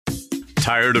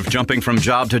Tired of jumping from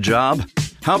job to job?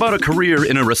 How about a career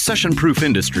in a recession-proof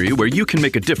industry where you can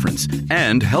make a difference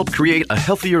and help create a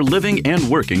healthier living and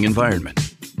working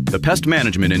environment? The pest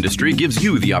management industry gives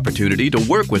you the opportunity to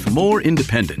work with more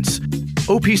independence.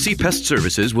 OPC Pest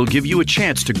Services will give you a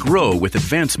chance to grow with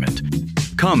advancement.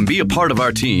 Come be a part of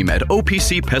our team at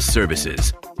OPC Pest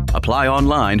Services. Apply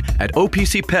online at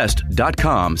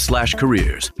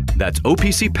opcpest.com/careers. That's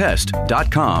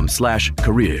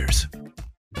opcpest.com/careers.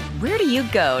 Where do you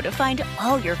go to find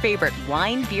all your favorite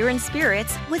wine, beer, and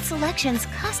spirits with selections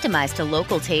customized to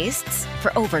local tastes?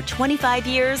 For over 25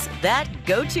 years, that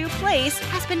go-to place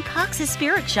has been Cox's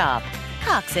Spirit Shop.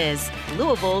 Cox's,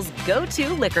 Louisville's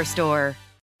go-to liquor store.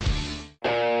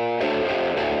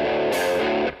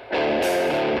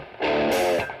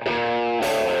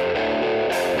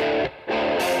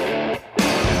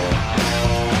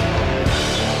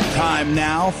 Time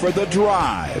now for The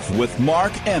Drive with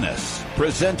Mark Ennis,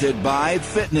 presented by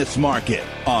Fitness Market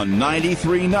on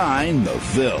 93.9 The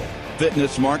Ville.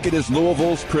 Fitness Market is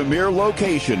Louisville's premier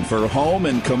location for home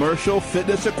and commercial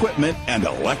fitness equipment and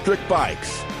electric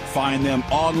bikes. Find them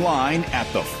online at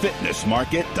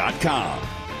thefitnessmarket.com.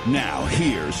 Now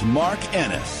here's Mark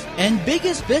Ennis. And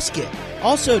Biggest Biscuit,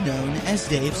 also known as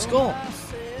Dave Skull.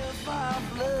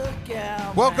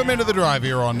 Welcome into The Drive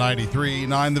here on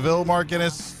 93.9 The Ville. Mark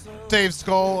Ennis, Dave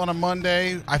Skull on a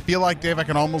Monday. I feel like, Dave, I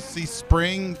can almost see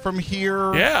spring from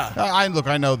here. Yeah.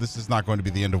 I know this is not going to be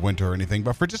the end of winter or anything,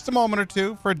 but for just a moment or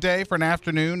two, for a day, for an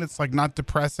afternoon, it's like not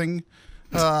depressing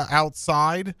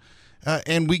outside.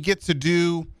 And we get to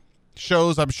do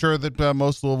shows I'm sure that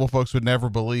most Louisville folks would never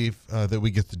believe that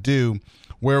we get to do,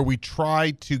 where we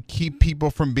try to keep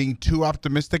people from being too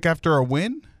optimistic after a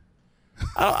win.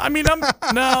 I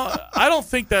don't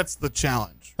think that's the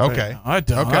challenge. Okay. Right now. I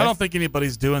don't. Okay. I don't think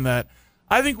anybody's doing that.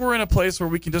 I think we're in a place where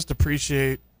we can just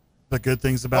appreciate the good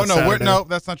things about Saturday. No,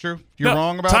 that's not true. You're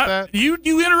wrong about that. You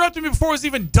interrupted me before I was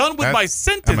even done with my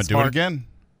sentence, I'm going to do Mark. it again.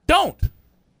 Don't.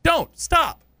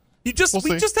 Stop. We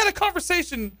just had a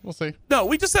conversation. We'll see. No,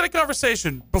 we just had a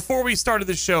conversation before we started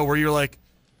the show where you're like,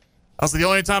 I was like, the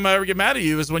only time I ever get mad at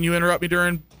you is when you interrupt me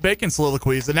during bacon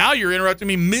soliloquies. And now you're interrupting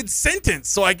me mid-sentence,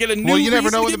 so I get a new Well, you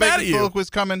never know when the bacon bacon soliloquy is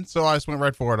coming, so I just went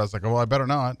right for it. I was like, well, I better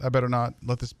not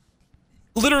let this.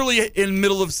 Literally in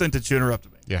middle of sentence, you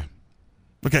interrupted me. Yeah.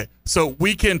 Okay, so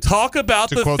we can talk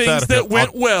about the things that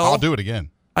went well. I'll do it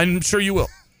again. I'm sure you will.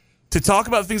 To talk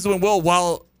about the things that went well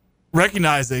while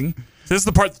recognizing, this is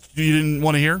the part that you didn't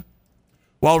want to hear,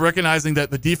 while recognizing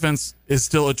that the defense is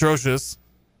still atrocious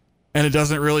and it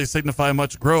doesn't really signify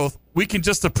much growth. We can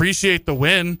just appreciate the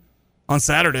win on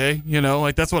Saturday. You know,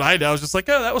 like that's what I did. I was just like,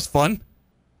 oh, that was fun.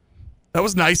 That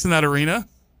was nice in that arena.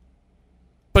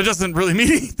 But it doesn't really mean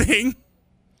anything.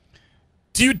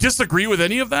 Do you disagree with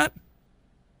any of that?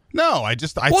 No, I then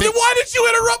think, why did you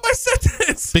interrupt my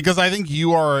sentence? because I think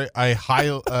you are a high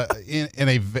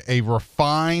in a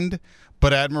refined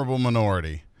but admirable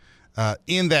minority.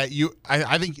 In that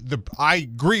I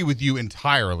agree with you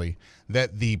entirely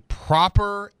that the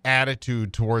proper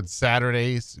attitude towards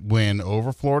Saturday's win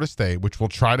over Florida State, which we'll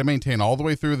try to maintain all the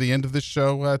way through the end of this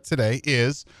show today,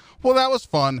 is, well, that was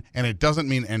fun and it doesn't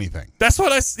mean anything. That's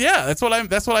what I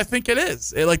think it is.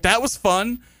 That was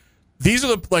fun. These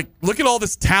are look at all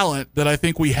this talent that I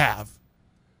think we have.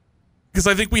 Because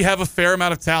I think we have a fair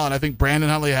amount of talent. I think Brandon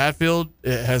Huntley Hatfield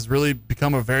has really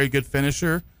become a very good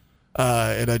finisher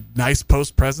and a nice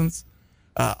post presence.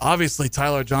 Obviously,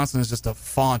 Tyler Johnson is just a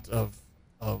font of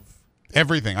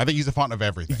everything. I think he's a font of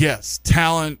everything. Yes,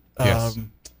 talent, Yes.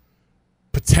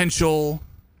 potential.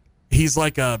 He's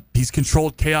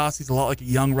controlled chaos. He's a lot like a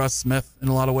young Russ Smith in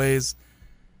a lot of ways.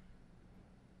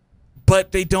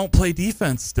 But they don't play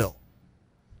defense still.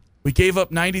 We gave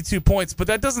up 92 points, but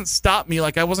that doesn't stop me.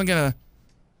 Like, I wasn't going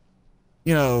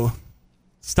to,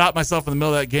 stop myself in the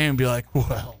middle of that game and be like,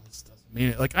 well, this doesn't mean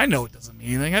it. Like, I know it doesn't mean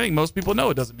anything. I think most people know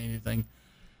it doesn't mean anything.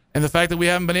 And the fact that we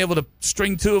haven't been able to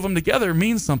string two of them together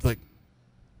means something.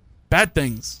 Bad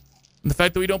things. And the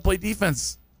fact that we don't play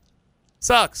defense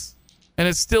sucks. And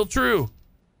it's still true.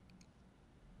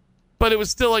 But it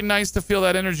was still nice to feel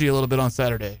that energy a little bit on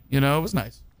Saturday. It was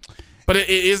nice. But it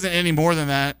isn't any more than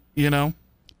that,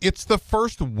 It's the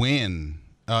first win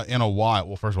in a while.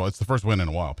 Well, first of all, it's the first win in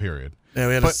a while, period. Yeah,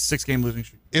 we had a 6-game losing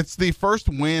streak. It's the first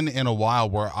win in a while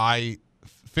where I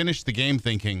finished the game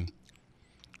thinking,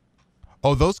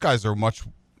 oh, those guys are much,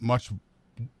 much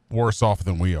worse off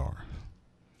than we are.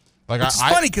 It's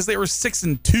funny because they were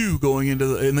 6-2 going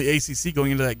into in the ACC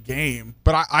going into that game.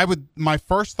 But my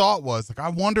first thought was I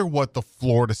wonder what the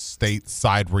Florida State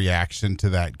side reaction to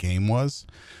that game was,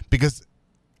 because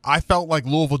I felt like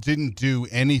Louisville didn't do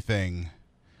anything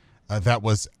that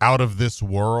was out of this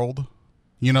world.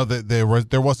 You know,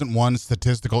 there wasn't one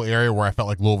statistical area where I felt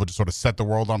like Louisville just sort of set the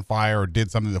world on fire or did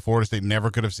something that Florida State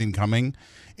never could have seen coming.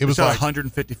 It was like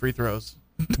 150 free throws.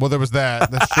 Well, there was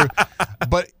that. That's true.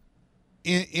 But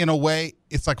in a way,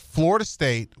 it's like Florida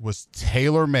State was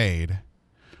tailor-made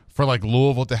for like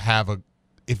Louisville to have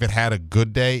if it had a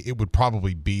good day, it would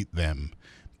probably beat them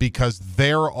because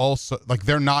they're also like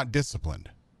they're not disciplined.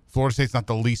 Florida State's not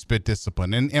the least bit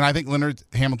disciplined. And I think Leonard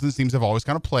Hamilton's teams have always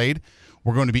kind of played.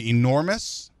 We're going to be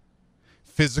enormous,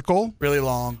 physical. Really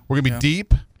long. We're going to be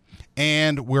deep.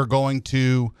 And we're going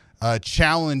to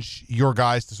challenge your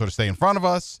guys to sort of stay in front of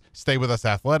us, stay with us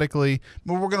athletically.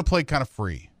 But we're going to play kind of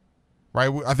free,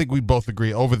 right? I think we both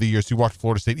agree over the years, you watch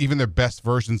Florida State, even their best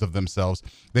versions of themselves,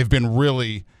 they've been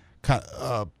really kind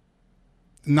of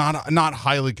not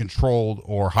highly controlled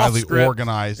or highly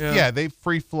organized. Yeah, they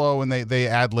free flow and they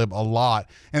ad lib a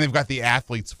lot, and they've got the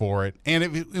athletes for it.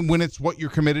 And when it's what you're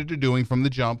committed to doing from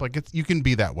the jump, like you can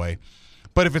be that way.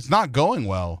 But if it's not going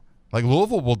well, like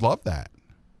Louisville would love that.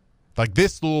 Like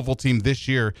this Louisville team this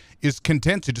year is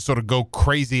content to just sort of go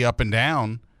crazy up and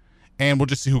down, and we'll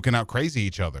just see who can out crazy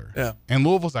each other. Yeah, and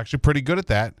Louisville's actually pretty good at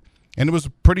that. And it was a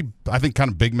pretty, I think, kind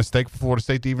of big mistake for Florida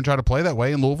State to even try to play that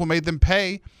way. And Louisville made them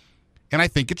pay. And I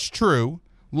think it's true.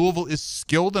 Louisville is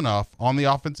skilled enough on the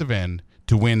offensive end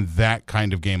to win that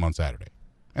kind of game on Saturday.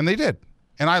 And they did.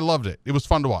 And I loved it. It was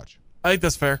fun to watch. I think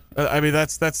that's fair. I mean,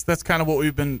 that's kind of what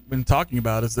we've been talking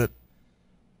about is that,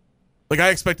 like, I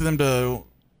expected them to,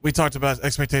 we talked about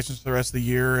expectations for the rest of the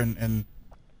year, and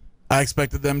I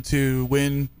expected them to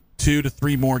win 2 to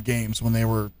 3 more games when they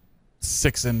were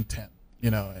 6-10. You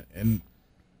know, and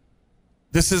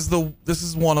this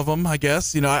is one of them, I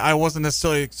guess. You know, I wasn't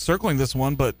necessarily circling this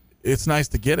one, but it's nice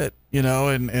to get it. You know,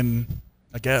 and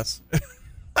I guess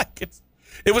like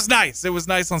it was nice. It was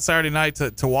nice on Saturday night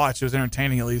to watch. It was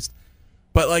entertaining at least.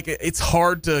 But like it's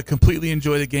hard to completely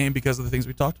enjoy the game because of the things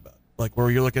we talked about. Like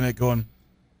where you're looking at going,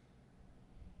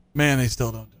 man, they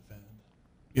still don't defend.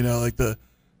 You know, like the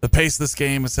pace of this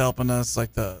game is helping us.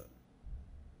 Like the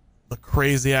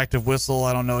crazy active whistle,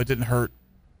 I don't know, it didn't hurt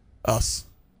us.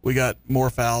 We got more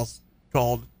fouls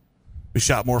called. We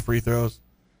shot more free throws.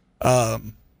 The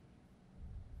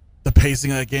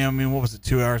pacing of that game, I mean, what was it,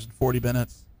 2 hours and 40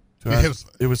 minutes? 2 hours.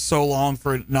 It was so long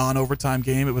for a non-overtime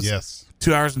game. It was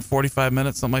 2 hours and 45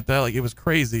 minutes, something like that. Like, it was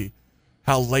crazy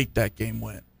how late that game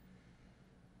went.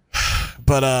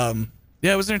 But,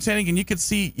 yeah, it was entertaining, and you could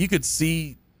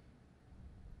see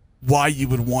why you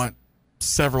would want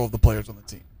several of the players on the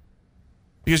team.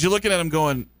 Because you're looking at them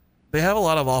going, they have a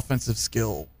lot of offensive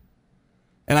skill.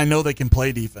 And I know they can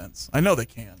play defense. I know they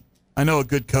can. I know a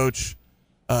good coach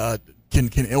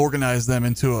can organize them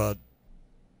into a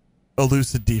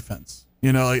lucid defense.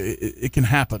 You know, it can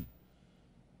happen.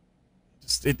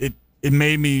 Just it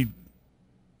made me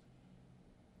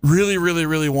really, really,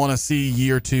 really want to see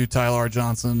year 2 Tyler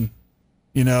Johnson,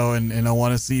 you know, and I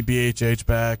want to see BHH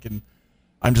back. And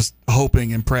I'm just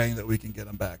hoping and praying that we can get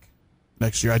him back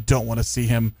next year. I don't want to see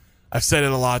him. I've said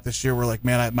it a lot this year. We're like,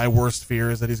 man, my worst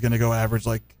fear is that he's going to go average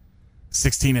like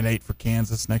 16-8 for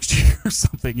Kansas next year or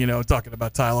something, you know, talking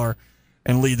about Tyler,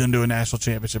 and lead them to a national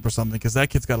championship or something, because that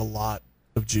kid's got a lot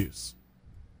of juice.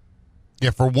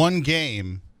 Yeah, for one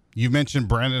game, you mentioned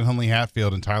Brandon Hunley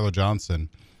Hatfield and Tyler Johnson.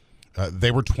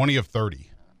 They were 20 of 30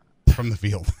 from the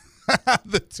field.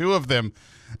 The two of them,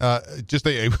 just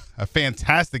a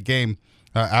fantastic game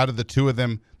out of the two of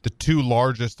them. The two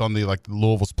largest on the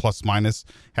Louisville's plus minus.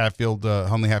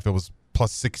 Hunley Hatfield was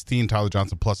plus 16, Tyler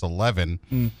Johnson plus 11.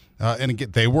 And again,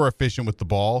 they were efficient with the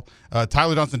ball.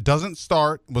 Tyler Johnson doesn't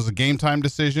start, was a game time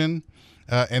decision,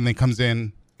 and then comes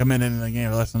in. A minute in the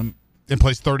game, less than. And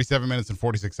plays 37 minutes and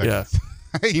 46 seconds.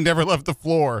 Yeah. He never left the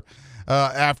floor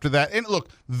after that. And look,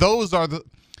 those are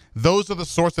the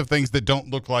sorts of things that don't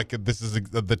look like this is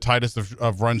the tightest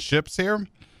of run ships here.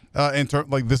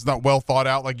 This is not well thought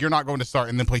out. Like, you're not going to start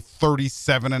and then play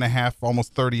 37 and a half,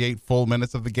 almost 38 full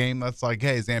minutes of the game. That's like,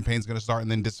 hey, Zan Payne's going to start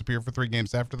and then disappear for 3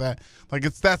 games after that. Like,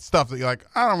 it's that stuff that you're like,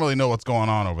 I don't really know what's going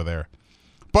on over there.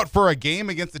 But for a game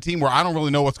against a team where I don't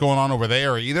really know what's going on over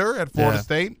there either at Florida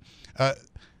State,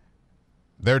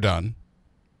 they're done.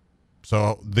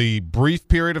 So the brief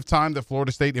period of time that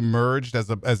Florida State emerged as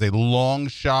a long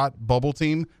shot bubble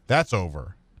team, that's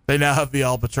over. They now have the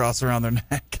albatross around their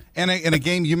neck. And a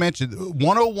game you mentioned,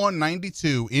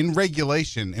 101-92 in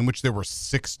regulation, in which there were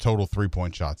 6 total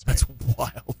 3-point shots made. That's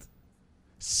wild.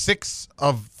 6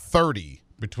 of 30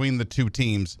 between the two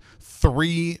teams,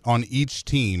 3 on each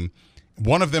team.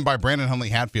 One of them by Brandon Hunley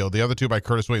Hatfield, the other 2 by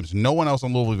Curtis Williams. No one else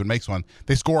on Louisville even makes one.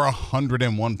 They score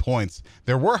 101 points.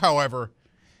 There were, however,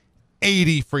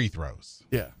 80 free throws.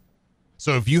 Yeah.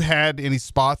 So if you had any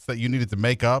spots that you needed to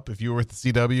make up, if you were with the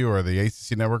CW or the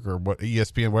ACC network or what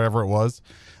ESPN, whatever it was,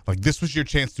 like this was your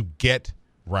chance to get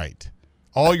right.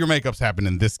 All your makeups happened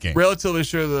in this game. Relatively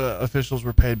sure the officials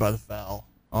were paid by the foul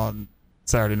on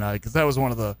Saturday night because that was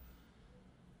one of the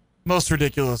most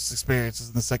ridiculous experiences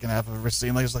in the second half I've ever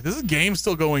seen. Like, it's like, is this game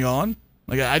still going on?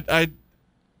 Like, and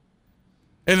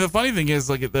the funny thing is,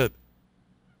 like, that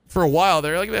for a while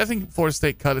there, like, I think Florida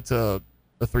State cut it to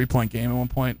a 3-point game at one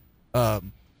point. It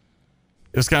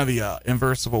was kind of the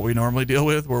inverse of what we normally deal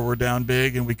with, where we're down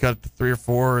big and we cut it to 3 or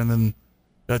 4, and then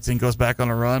that team goes back on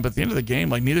a run. But at the end of the game,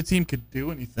 like, neither team could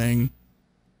do anything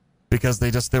because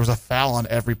there was a foul on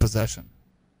every possession.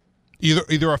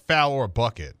 Either a foul or a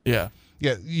bucket. Yeah.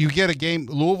 Yeah, you get a game.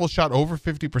 Louisville shot over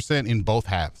 50% in both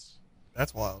halves.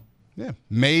 That's wild. Yeah,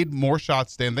 made more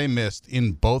shots than they missed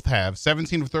in both halves.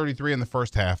 17 of 33 in the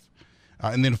first half,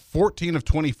 and then 14 of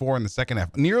 24 in the second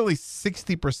half. Nearly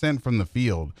 60% from the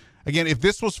field. Again, if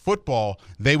this was football,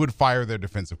 they would fire their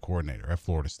defensive coordinator at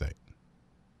Florida State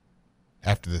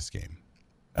after this game.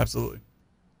 Absolutely.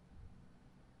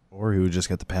 Or he would just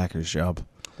get the Packers job.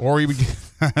 Or he would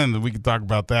and we could talk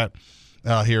about that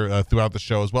here throughout the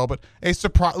show as well. But a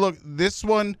surprise. Look, this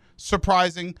one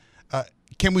surprising.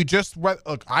 Can we just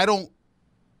look?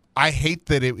 I hate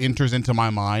that it enters into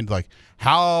my mind. Like,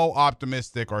 how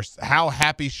optimistic or how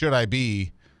happy should I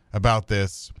be about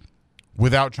this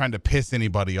without trying to piss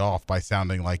anybody off by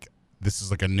sounding like this is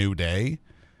like a new day?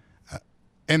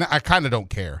 And I kind of don't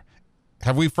care.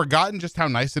 Have we forgotten just how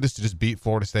nice it is to just beat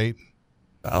Florida State?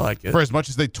 I like it. For as much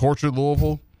as they tortured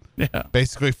Louisville. Yeah.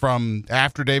 Basically, from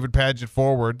after David Padgett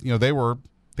forward, they were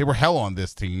hell on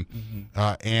this team,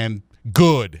 and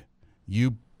good.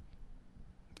 You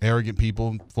arrogant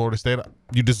people, Florida State,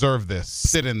 you deserve this.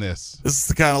 Sit in this. This is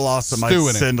the kind of loss that might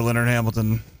send to Leonard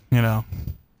Hamilton. They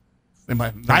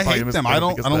might. I hate them. I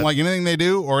don't like anything they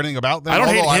do or anything about them. I don't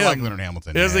hate him. I like Leonard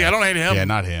Hamilton. Yeah. I don't hate him. Yeah,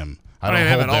 not him.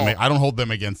 I don't hold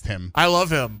them against him. I love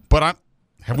him. But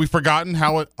have we forgotten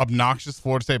how obnoxious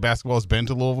Florida State basketball has been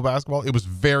to Louisville basketball? It was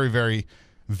very, very,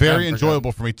 very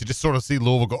enjoyable for me to just sort of see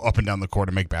Louisville go up and down the court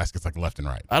and make baskets like left and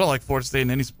right. I don't like Florida State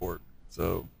in any sport,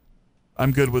 so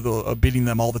I'm good with beating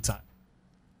them all the time,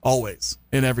 always,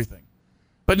 in everything.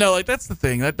 But no, like that's the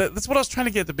thing. That's what I was trying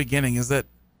to get at the beginning is that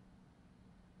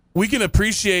we can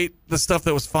appreciate the stuff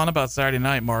that was fun about Saturday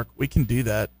night, Mark. We can do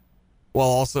that while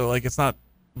also, like, it's not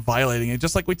violating it.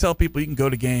 Just like we tell people you can go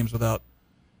to games without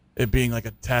it being like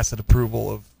a tacit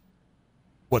approval of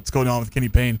what's going on with Kenny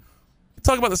Payne.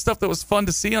 Talk about the stuff that was fun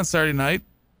to see on Saturday night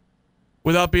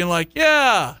without being like,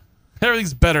 yeah,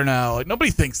 everything's better now. Like, nobody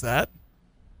thinks that.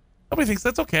 Nobody thinks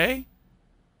that's okay.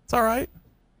 It's all right.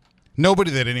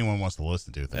 Nobody that anyone wants to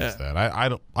listen to thinks that. I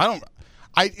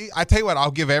tell you what,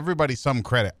 I'll give everybody some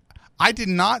credit. I have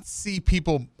not seen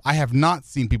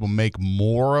people make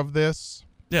more of this.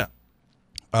 Yeah.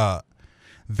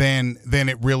 Than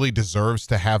it really deserves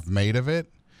to have made of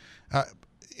it.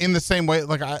 In the same way,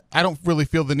 like I don't really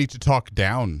feel the need to talk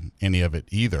down any of it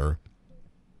either.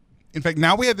 In fact,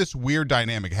 now we have this weird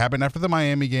dynamic. It happened after the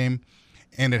Miami game,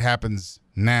 and it happens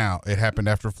now. It happened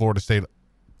after Florida State,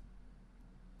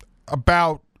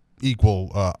 about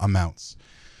equal amounts.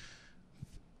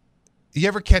 You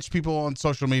ever catch people on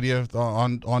social media,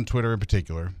 on Twitter in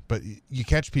particular, but you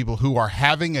catch people who are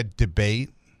having a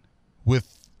debate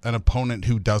with an opponent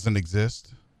who doesn't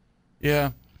exist?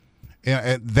 Yeah.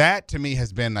 And that, to me,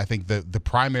 has been, I think, the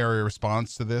primary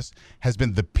response to this has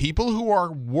been the people who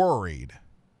are worried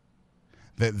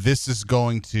that this is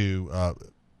going to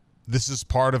this is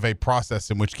part of a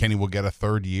process in which Kenny will get a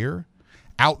third year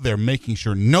out there making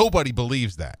sure nobody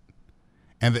believes that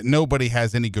and that nobody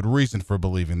has any good reason for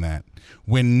believing that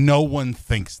when no one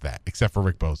thinks that except for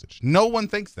Rick Bozich. No one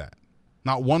thinks that.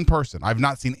 Not one person. I've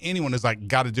not seen anyone who's like,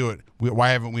 got to do it. Why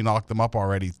haven't we knocked them up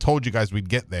already? Told you guys we'd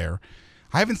get there.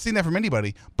 I haven't seen that from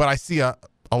anybody, but I see a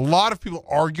lot of people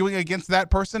arguing against that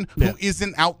person who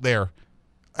isn't out there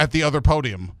at the other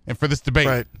podium and for this debate.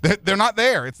 Right. They're not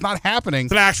there. It's not happening.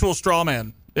 It's an actual straw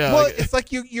man. Yeah. Well, it's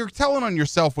like you're telling on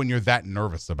yourself when you're that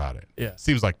nervous about it. Yeah.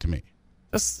 Seems like to me.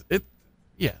 That's it.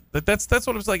 Yeah. That's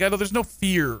what it's like. I know there's no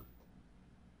fear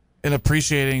in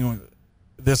appreciating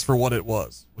this for what it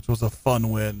was, which was a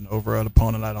fun win over an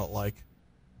opponent I don't like.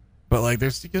 But like,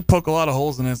 you can poke a lot of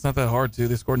holes in it. It's not that hard to.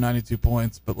 They scored 92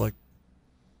 points, but like,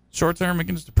 short term, we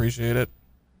can just appreciate it.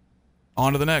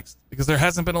 On to the next, because there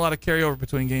hasn't been a lot of carryover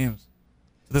between games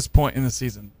to this point in the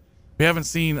season. We haven't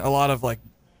seen a lot of like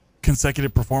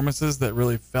consecutive performances that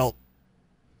really felt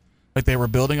like they were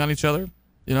building on each other.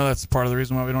 You know, that's part of the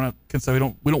reason why we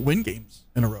don't win games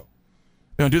in a row.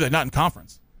 We don't do that, not in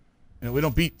conference. You know, we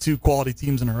don't beat two quality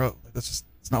teams in a row. That's just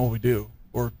It's not what we do.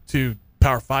 Or 2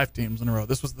 Power 5 teams in a row.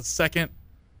 This was the second,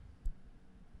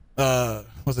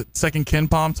 second Ken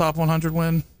Palm top 100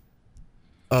 win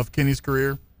of Kenny's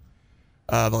career.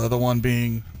 The other one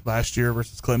being last year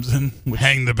versus Clemson. Which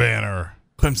Hang the banner.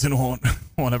 Clemson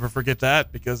won't ever forget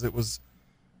that because it was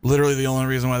literally the only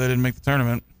reason why they didn't make the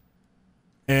tournament.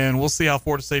 And we'll see how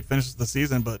Florida State finishes the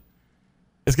season, but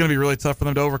it's going to be really tough for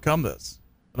them to overcome this.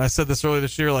 And I said this earlier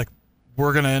this year, like,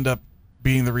 we're going to end up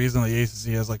being the reason the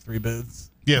ACC has like 3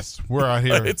 bids. Yes, we're out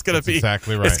here. It's going to be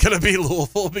exactly right. It's going to be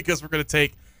Louisville because we're going to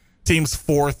take teams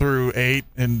 4 through 8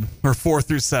 or 4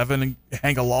 through 7 and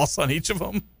hang a loss on each of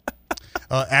them.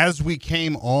 As we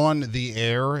came on the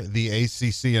air, the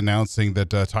ACC announcing that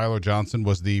Tyler Johnson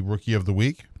was the Rookie of the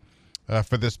Week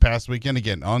for this past weekend.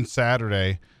 Again, on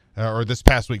Saturday, or this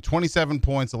past week, 27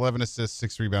 points, 11 assists,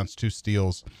 6 rebounds, 2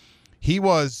 steals. He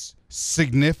was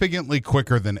significantly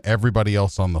quicker than everybody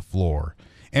else on the floor.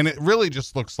 And it really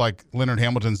just looks like Leonard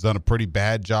Hamilton's done a pretty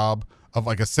bad job of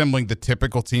like assembling the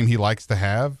typical team he likes to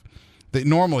have. That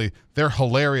normally they're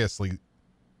hilariously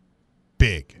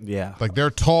big. Yeah. Like they're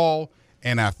tall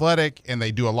and athletic, and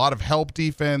they do a lot of help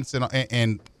defense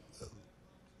and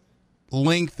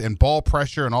length and ball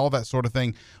pressure and all that sort of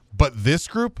thing. But this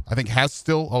group, I think, has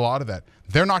still a lot of that.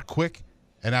 They're not quick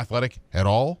and athletic at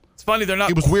all. It's funny, they're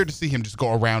not. It was weird to see him just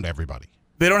go around everybody.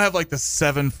 They don't have like the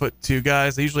 7'2"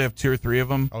 guys. They usually have 2 or 3 of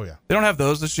them. Oh, yeah. They don't have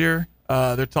those this year.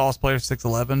 Their tallest player is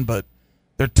 6'11", but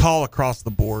they're tall across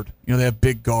the board. You know, they have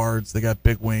big guards. They got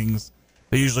big wings.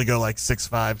 They usually go like 6'5",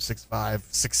 6'5",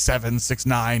 6'7",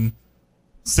 6'9",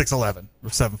 6'11", or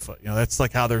 7 foot. You know, that's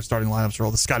like how their starting lineups are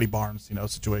all the Scotty Barnes, you know,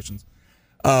 situations.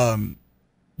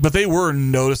 But they were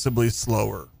noticeably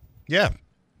slower. Yeah.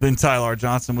 Than Tyler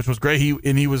Johnson, which was great.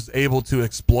 He was able to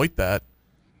exploit that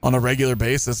on a regular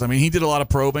basis. I mean, he did a lot of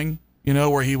probing, you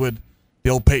know, where he would, the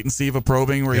old Peyton Siva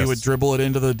probing, where he would dribble it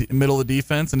into the middle of the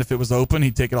defense, and if it was open,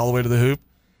 he'd take it all the way to the hoop.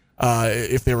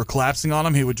 If they were collapsing on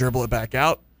him, he would dribble it back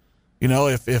out. You know,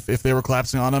 if they were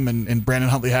collapsing on him and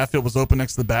Brandon Huntley Hatfield was open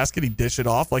next to the basket, he'd dish it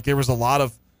off. Like, there was a lot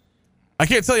of, I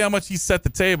can't tell you how much he set the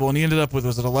table, and he ended up with,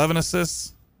 was it 11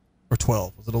 assists or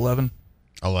 12? Was it 11?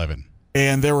 11.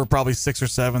 And there were probably 6 or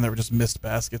 7 that were just missed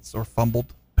baskets or fumbled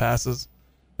passes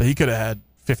that he could have had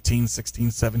 15,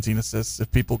 16, 17 assists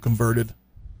if people converted,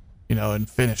 you know, and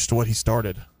finished what he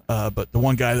started. But the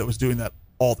one guy that was doing that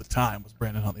all the time was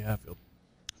Brandon Huntley Hatfield.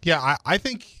 Yeah, I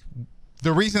think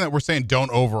the reason that we're saying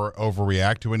don't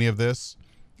overreact to any of this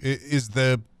is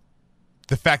the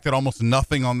fact that almost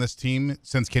nothing on this team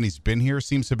since Kenny's been here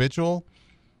seems habitual,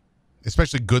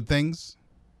 especially good things.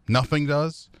 Nothing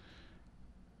does.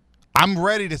 I'm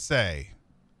ready to say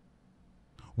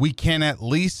we can at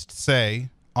least say,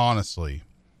 honestly,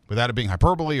 without it being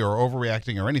hyperbole or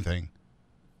overreacting or anything,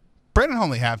 Brandon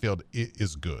Huntley Hatfield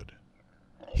is good.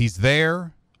 He's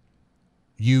there.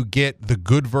 You get the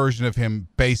good version of him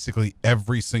basically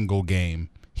every single game.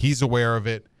 He's aware of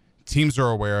it. Teams are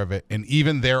aware of it. And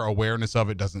even their awareness of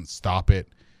it doesn't stop it.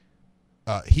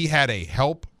 He had a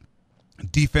help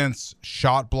defense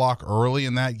shot block early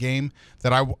in that game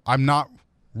that I'm not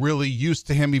really used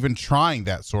to him even trying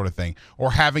that sort of thing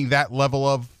or having that level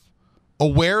of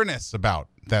awareness about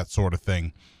that sort of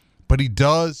thing. But he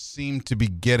does seem to be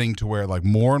getting to where like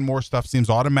more and more stuff seems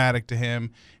automatic to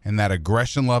him, and that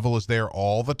aggression level is there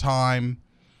all the time,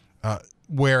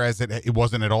 whereas it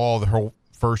wasn't at all the whole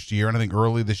first year. And I think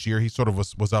early this year he sort of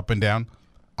was up and down.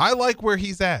 I like where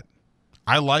he's at.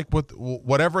 I like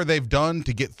whatever they've done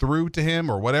to get through to him,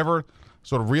 or whatever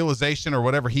sort of realization or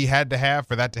whatever he had to have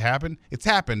for that to happen. It's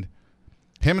happened.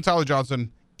 Him and Tyler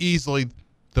Johnson, easily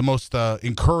the most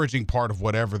encouraging part of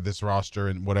whatever this roster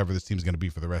and whatever this team is going to be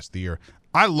for the rest of the year.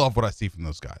 I love what I see from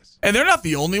those guys. And they're not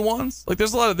the only ones. Like,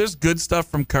 there's good stuff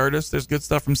from Curtis. There's good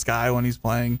stuff from Sky when he's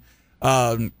playing.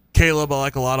 Caleb, I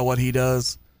like a lot of what he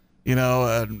does. You know,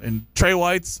 and Trey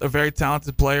White's a very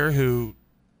talented player who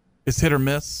is hit or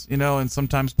miss, you know, and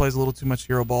sometimes plays a little too much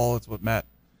hero ball. It's what Matt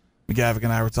McGavick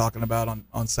and I were talking about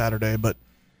on Saturday. But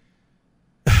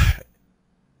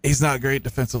he's not great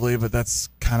defensively, but that's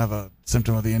kind of a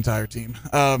symptom of the entire team.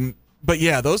 But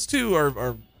yeah, those two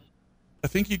are I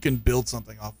think you can build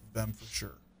something off of them for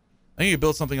sure. I think you can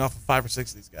build something off of 5 or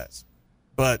 6 of these guys.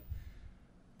 But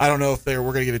I don't know if we're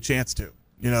going to get a chance to.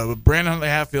 You know, but Brandon Huntley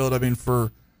Hatfield, I mean,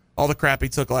 for all the crap he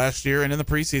took last year and in the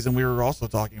preseason, we were also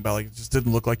talking about, like, it just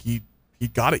didn't look like he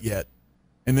got it yet.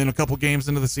 And then a couple games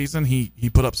into the season, he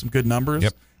put up some good numbers.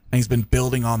 Yep. And he's been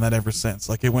building on that ever since.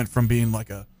 Like, it went from being like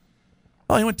he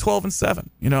went 12-7.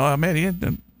 You know, man, he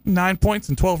had 9 points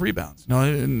and 12 rebounds. You know,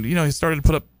 and you know, he started to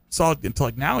put up solid until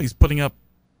like now he's putting up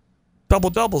double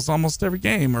doubles almost every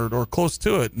game or close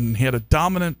to it. And he had a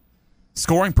dominant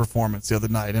scoring performance the other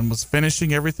night and was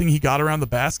finishing everything he got around the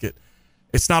basket.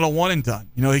 It's not a one and done.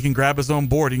 You know, he can grab his own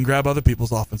board. He can grab other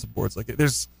people's offensive boards.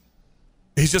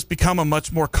 He's just become a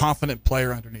much more confident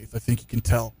player underneath. I think you can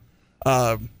tell.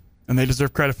 And they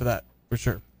deserve credit for that, for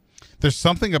sure. There's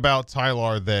something about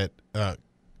Tyler that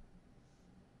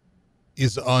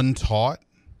is untaught.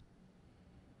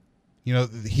 You know,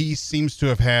 he seems to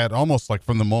have had almost like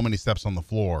from the moment he steps on the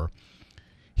floor,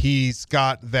 he's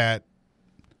got that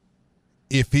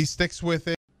if he sticks with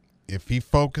it, if he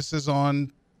focuses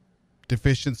on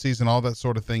deficiencies and all that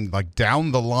sort of thing, like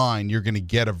down the line, you're going to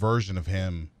get a version of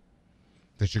him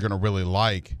that you're going to really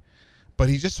like. But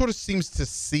he just sort of seems to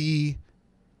see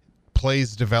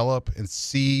plays develop and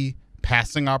see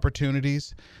passing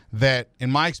opportunities that,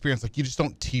 in my experience, like you just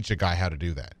don't teach a guy how to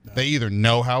do that. No. They either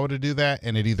know how to do that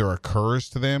and it either occurs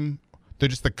to them. They're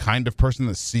just the kind of person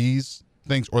that sees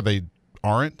things, or they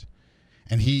aren't.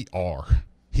 And he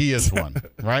is one,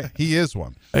 right? He is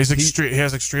one. He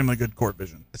has extremely good court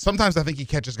vision. Sometimes I think he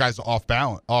catches guys off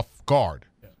guard,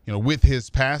 you know, with his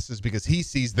passes because he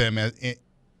sees them as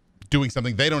doing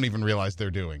something they don't even realize they're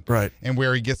doing. Right. And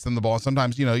where he gets them the ball.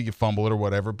 Sometimes, you know, you fumble it or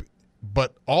whatever.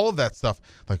 But all of that stuff,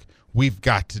 like we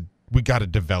got to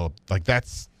develop. Like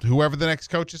that's whoever the next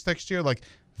coach is next year. Like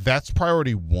that's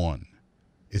priority one,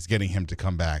 is getting him to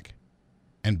come back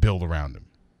and build around him.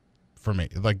 For me,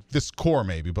 like this core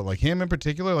maybe, but like him in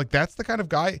particular, like that's the kind of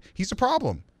guy. He's a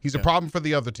problem. He's a problem for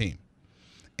the other team,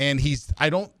 and he's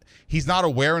not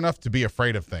aware enough to be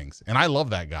afraid of things. And I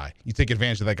love that guy. You take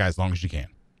advantage of that guy as long as you can.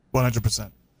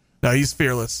 100%. No, he's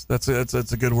fearless. That's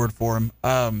a good word for him.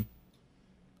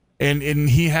 And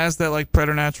he has that like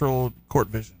preternatural court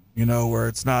vision, you know, where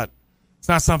it's not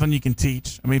something you can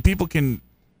teach. I mean,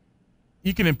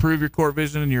 you can improve your court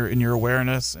vision and your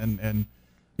awareness and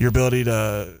your ability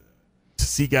to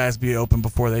see guys be open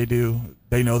before they do.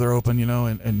 They know they're open, you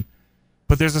know,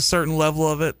 but there's a certain level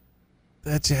of it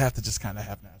that you have to just kind of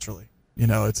have naturally. You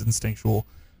know, it's instinctual,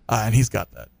 and he's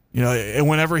got that. You know, and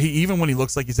whenever even when he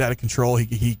looks like he's out of control,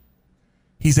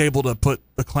 he's able to put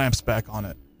the clamps back on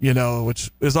it. You know,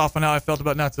 which is often how I felt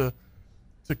about, not to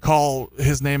call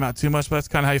his name out too much, but that's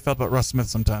kind of how you felt about Russ Smith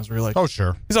sometimes, where you're like, oh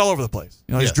sure, he's all over the place.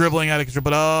 You know, he's dribbling out of control,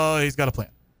 but he's got a plan.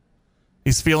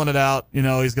 He's feeling it out. You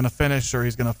know, he's going to finish or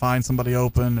he's going to find somebody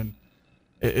open, and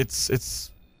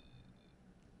it's.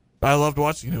 I loved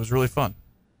watching it. It was really fun.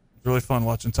 It was really fun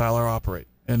watching Tyler operate,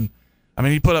 and I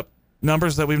mean, he put up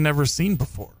numbers that we've never seen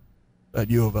before at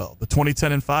U of L. The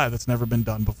 20-10-5 that's never been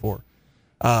done before.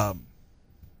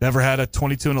 Never had a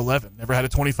 22-11. Never had a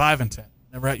 25-10.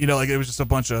 Never had, you know, like it was just a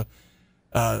bunch of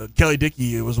Kelly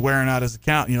Dickey was wearing out his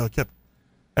account. You know, kept.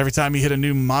 Every time he hit a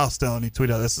new milestone, he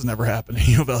tweeted out, "This has never happened in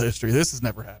U of L history. This has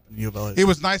never happened in U of L history." It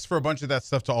was nice for a bunch of that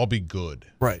stuff to all be good.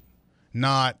 Right.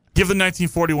 Not give the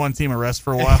 1941 team a rest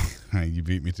for a while. You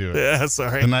beat me to it. Yeah,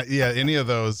 sorry. Any of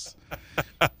those.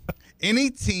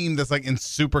 Any team that's like in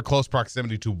super close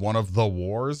proximity to one of the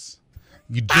wars,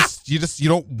 you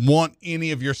don't want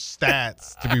any of your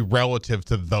stats to be relative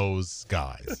to those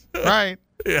guys. Right?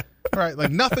 Yeah. Right.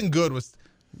 Like nothing good was,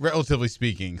 relatively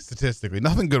speaking, statistically,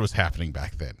 nothing good was happening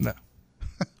back then. No.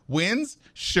 Wins?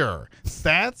 Sure.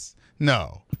 Stats?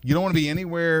 No. You don't want to be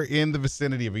anywhere in the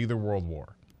vicinity of either world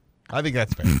war. I think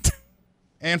that's fair.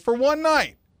 And for one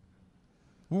night,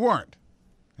 we weren't.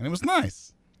 And it was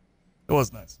nice. It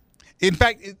was nice. In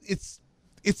fact, it's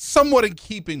somewhat in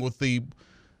keeping with the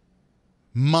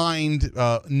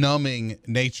mind-numbing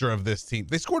nature of this team.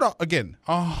 They scored, again,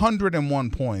 101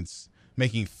 points,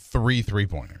 making 3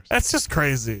 3-pointers. That's just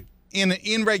crazy.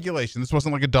 In regulation, this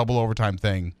wasn't like a double overtime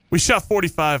thing. We shot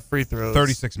 45 free throws.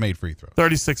 36 made free throws.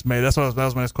 36 made. That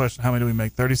was my next question. How many do we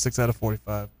make? 36 out of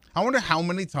 45. I wonder how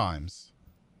many times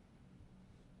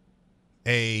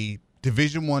a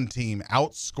Division I team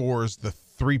outscores the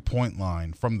 3-point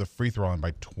line from the free throw line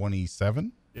by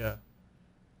 27. Yeah.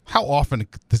 How often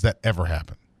does that ever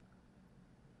happen?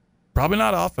 Probably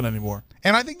not often anymore.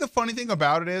 And I think the funny thing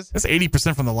about it is that's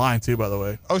 80% from the line too, by the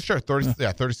way. Oh, sure.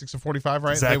 36 to 45,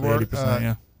 right? Exactly, they were 80%,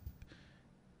 yeah.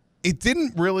 It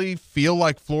didn't really feel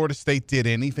like Florida State did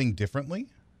anything differently.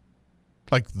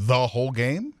 Like the whole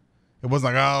game. It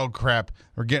wasn't like, oh crap,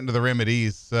 we're getting to the rim at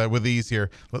ease with ease here.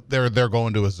 They're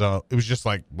going to a zone. It was just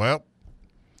like, well,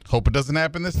 hope it doesn't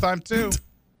happen this time too.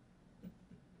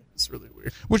 It's really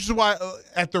weird. Which is why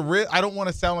I don't want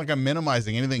to sound like I'm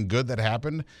minimizing anything good that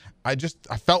happened. I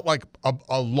felt like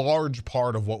a large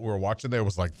part of what we were watching there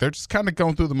was like they're just kind of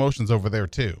going through the motions over there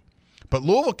too. But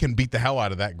Louisville can beat the hell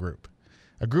out of that group.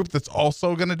 A group that's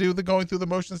also going to do the going through the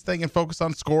motions thing and focus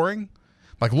on scoring.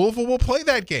 Like Louisville will play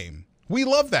that game. We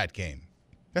love that game.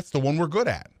 That's the one we're good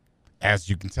at, as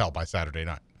you can tell by Saturday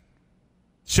night.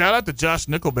 Shout out to Josh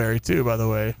Nickelberry, too, by the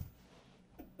way.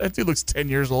 That dude looks 10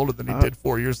 years older than he did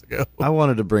 4 years ago. I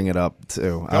wanted to bring it up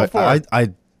too. Go for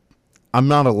it. I'm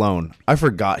not alone. I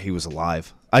forgot he was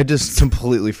alive. I just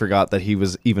completely forgot that he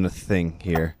was even a thing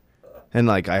here. And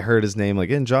like I heard his name,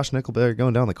 like, and Josh Nickelberry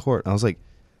going down the court. And I was like,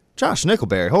 Josh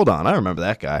Nickelberry, hold on, I remember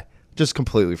that guy. Just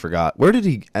completely forgot. Where did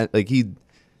he? Like he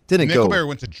didn't go. Nickelberry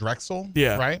went to Drexel.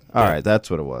 Yeah. Right. All right,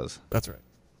 that's what it was. That's right.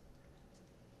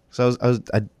 So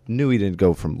I knew he didn't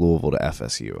go from Louisville to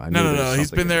FSU. I knew there was No. He's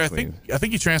something been there. in between. I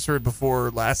think he transferred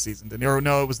before last season, didn't he? Or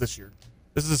no, it was this year.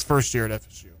 This is his first year at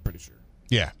FSU. I'm pretty sure.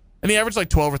 Yeah. And he averaged like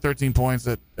 12 or 13 points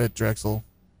at Drexel.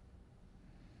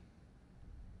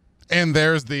 And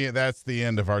that's the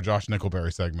end of our Josh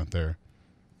Nickelberry segment there.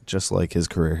 Just like his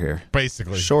career here.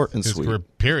 Basically. Short and his sweet. Career,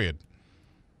 period.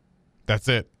 That's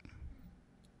it.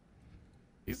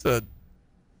 He's a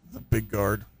big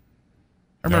guard.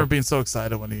 I remember being so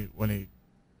excited when he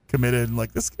committed and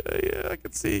like, this guy, yeah, I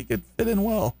could see he could fit in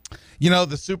well. You know,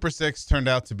 the Super Six turned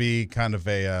out to be kind of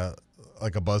a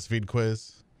like a BuzzFeed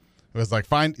quiz. It was like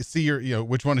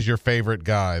which one is your favorite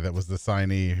guy that was the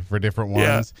signee for different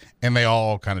ones, and they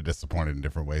all kind of disappointed in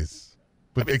different ways,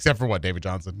 except for David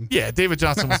Johnson. Yeah, David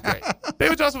Johnson was great.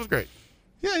 David Johnson was great.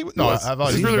 Yeah, I thought He was he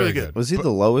was really, very really good. Was he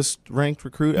the lowest ranked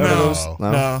recruit out of those?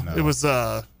 No. It was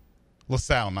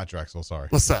LaSalle, not Drexel. Sorry.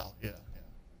 LaSalle. Yeah.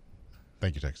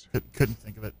 Thank you, Texas. Couldn't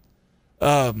think of it.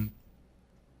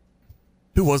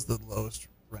 Who was the lowest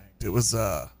ranked? It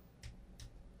wasn't.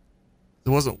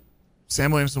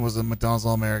 Sam Williamson was a McDonald's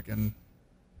All-American.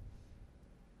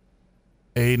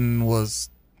 Aiden was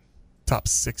top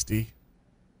 60.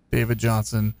 David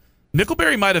Johnson.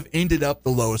 Nickelberry might have ended up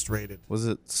the lowest rated. Was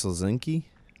it Slazinski?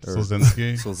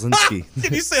 Slazinski. Slazinski.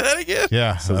 Can you say that again?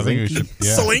 Yeah, I think we should.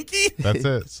 Yeah. Slinky? That's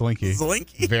it. Slinky.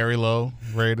 Slinky? Very low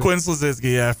rated. Quinn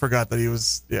Slazinski, yeah, I forgot that he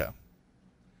was, yeah.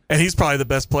 And he's probably the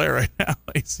best player right now.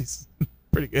 He's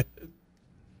pretty good.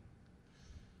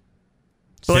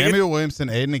 So Samuel Williamson,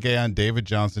 Aiden Agayon, David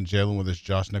Johnson, Jalen Withers,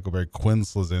 Josh Nickelberry, Quinn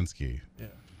Slazinski. Yeah.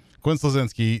 Quinn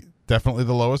Slazinski, definitely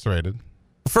the lowest rated.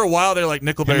 For a while, they're like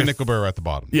Nickelberry. Him and Nickelberry were at the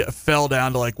bottom. Yeah, fell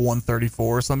down to like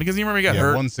 134 or something because you remember he got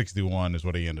hurt. 161 is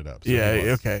what he ended up. So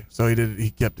Yeah, okay. So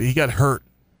he got hurt.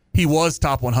 He was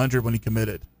top 100 when he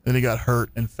committed. Then he got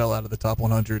hurt and fell out of the top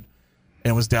 100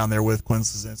 and was down there with Quinn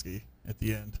Slazinski at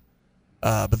the end.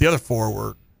 But the other four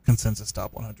were consensus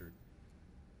top 100,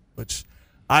 which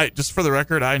just for the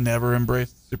record, I never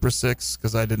embraced Super 6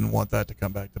 because I didn't want that to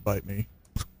come back to bite me.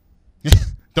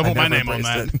 Don't I put my never name on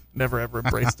that. embraced it. Never ever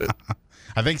embraced it.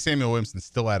 I think Samuel Williamson's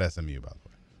still at SMU, by the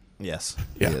way. Yes,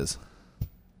 Yeah. he is.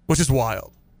 Which is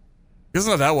wild. It's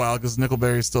not that wild because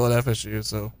Nickelberry's still at FSU,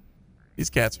 so these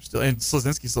cats are still, and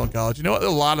Slazinski's still in college. You know what? A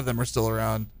lot of them are still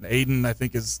around. Aiden, I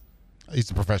think, is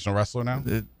He's a professional wrestler now. I'm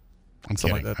something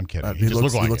kidding. like that. I'm kidding. He just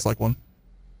looks like one.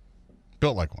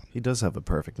 Built like one. He does have a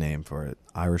perfect name for it.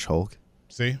 Irish Hulk.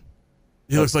 See?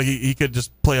 He looks like he could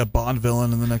just play a Bond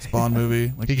villain in the next Bond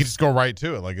movie. Like He could just go right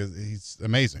to it. Like, he's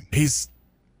amazing. he's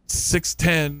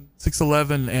 6'10",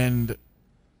 6'11", and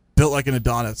built like an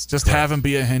Adonis. Just have him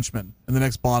be a henchman in the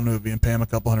next Bond movie and pay him a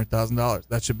couple $100,000.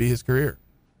 That should be his career,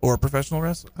 or a professional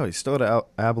wrestler. Oh, he's still at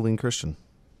Abilene Christian.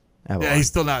 Yeah, he's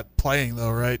still not playing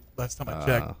though, right? Last time I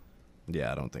checked,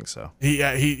 Yeah, I don't think so.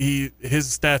 his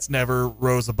stats never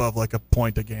rose above like a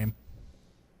point a game.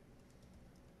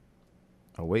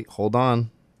 Oh, wait, hold on.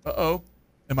 Uh-oh.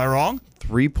 Am I wrong?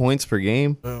 3 points per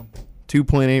game, Boom.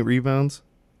 2.8 rebounds,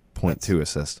 0.2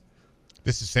 assists.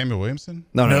 This is Samuel Williamson?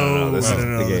 No. This is the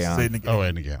this is Gayon. Aiden Agayon. Oh,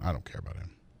 and again, I don't care about him.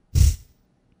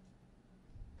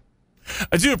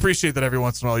 I do appreciate that every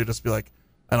once in a while you just be like,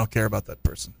 I don't care about that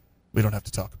person. We don't have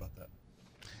to talk about that.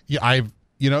 Yeah,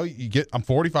 I'm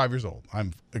 45 years old.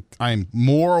 I'm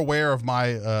more aware of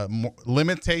my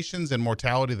limitations and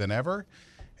mortality than ever,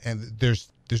 and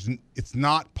it's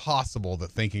not possible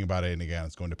that thinking about Aiden again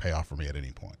is going to pay off for me at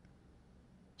any point.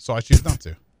 So I choose not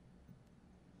to.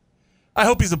 I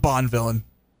hope he's a Bond villain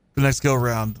the next go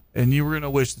around, and you were gonna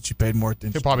wish that you paid more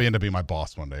attention. He'll probably end up being my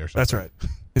boss one day or something. That's right.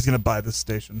 He's gonna buy this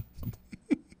station,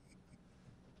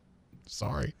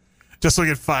 Sorry. just so he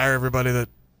can fire everybody that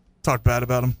talked bad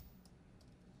about him.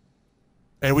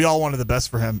 Hey, we all wanted the best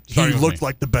for him. Sorry, He looked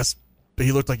like the best.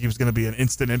 He looked like he was going to be an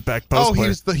instant impact post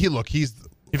player. He's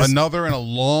another in a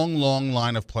long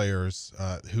line of players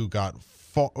who got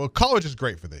college is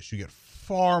great for this. You get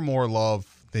far more love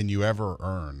than you ever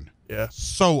earn. Yeah.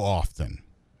 So often.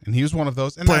 And he was one of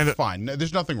those, and that's fine.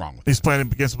 There's nothing wrong with it. He's playing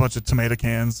against a bunch of tomato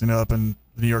cans, up in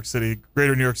the New York City,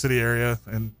 greater New York City area,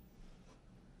 and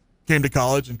came to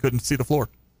college and couldn't see the floor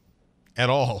At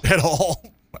all. at all.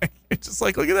 It's just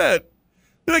like, look at that.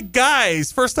 They're like,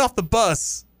 guys, first off the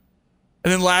bus.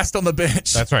 And then last on the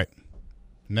bench. That's right.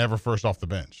 Never first off the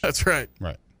bench. That's right.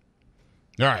 Right.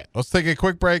 All right, let's take a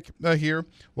quick break here.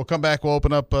 We'll come back. We'll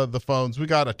open up the phones. We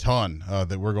got a ton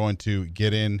that we're going to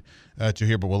get in to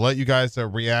here, but we'll let you guys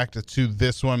react to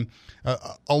this one.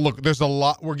 Look, there's a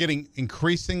lot. We're getting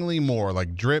increasingly more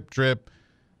like drip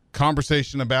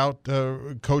conversation about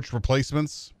coach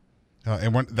replacements,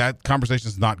 and that conversation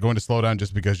is not going to slow down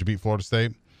just because you beat Florida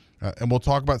State. And we'll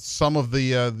talk about some of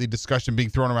the discussion being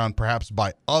thrown around perhaps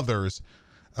by others,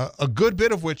 a good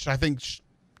bit of which I think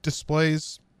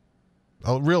displays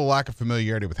a real lack of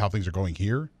familiarity with how things are going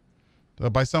here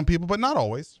by some people, but not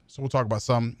always. So we'll talk about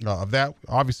some of that.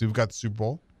 Obviously, we've got the Super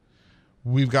Bowl.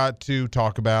 We've got to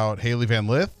talk about Haley Van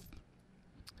Lith.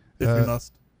 If we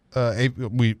must.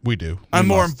 We do. I'm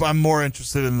more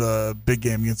interested in the big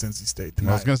game against NC State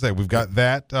tonight. I was going to say, we've got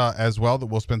that as well that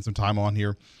we'll spend some time on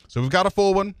here. So we've got a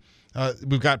full one.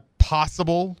 We've got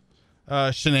possible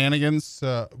shenanigans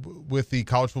with the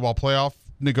college football playoff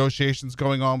negotiations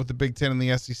going on with the Big Ten and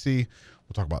the SEC.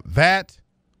 We'll talk about that.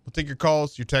 We'll take your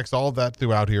calls, your texts, all of that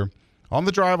throughout here on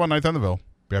The Drive on 9th on the Ville.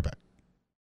 Be right back.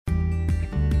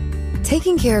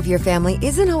 Taking care of your family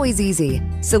isn't always easy,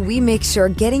 so we make sure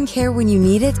getting care when you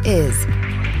need it is.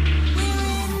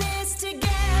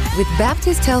 With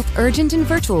Baptist Health Urgent and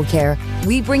Virtual Care,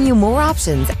 we bring you more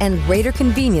options and greater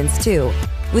convenience, too.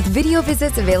 With video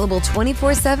visits available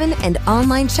 24/7 and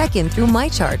online check-in through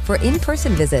MyChart for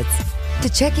in-person visits. To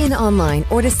check in online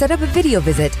or to set up a video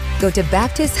visit, go to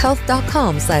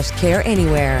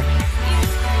baptisthealth.com/careanywhere.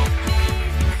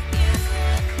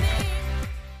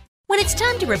 When it's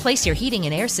time to replace your heating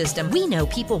and air system, we know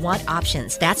people want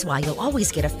options. That's why you'll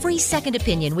always get a free second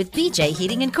opinion with BJ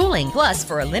Heating and Cooling. Plus,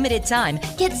 for a limited time,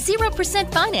 get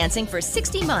 0% financing for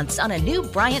 60 months on a new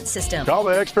Bryant system. Call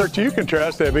the experts you can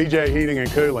trust at BJ Heating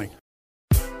and Cooling.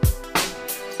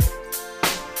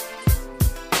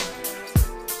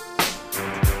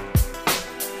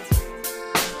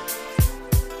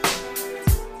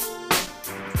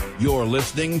 You're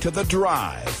listening to The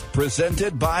Drive,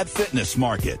 presented by Fitness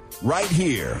Market, right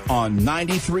here on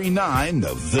 93.9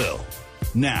 The Ville.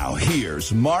 Now,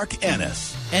 here's Mark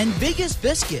Ennis. And Biggest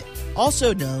Biscuit,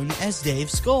 also known as Dave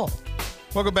Skull.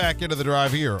 Welcome back into The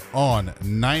Drive here on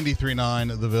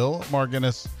 93.9 The Ville. Mark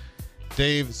Ennis,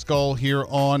 Dave Skull here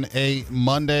on a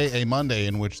Monday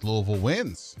in which Louisville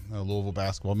wins. Louisville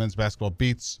basketball, men's basketball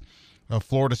beats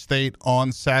Florida State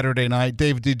on Saturday night.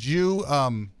 Dave, did you...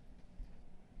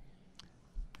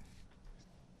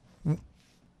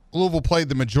 Louisville played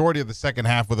the majority of the second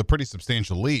half with a pretty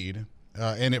substantial lead,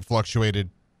 and it fluctuated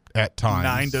at times.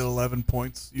 9 to 11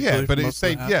 points. Yeah, but it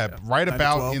stayed right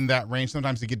about 12. In that range.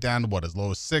 Sometimes they get down to as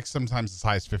low as 6, sometimes as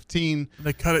high as 15.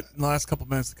 They cut it in the last couple of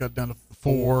minutes. They cut it down to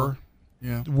 4.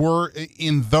 Yeah.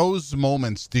 In those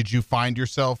moments, did you find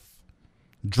yourself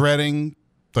dreading?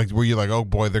 Like, were you like, oh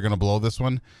boy, they're going to blow this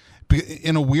one?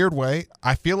 In a weird way,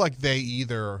 I feel like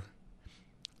I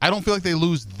don't feel like they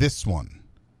lose this one.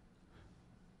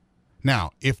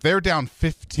 Now, if they're down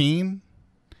 15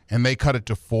 and they cut it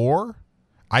to 4,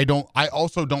 I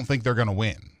also don't think they're going to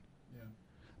win. Yeah.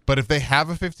 But if they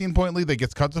have a 15-point lead that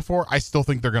gets cut to 4, I still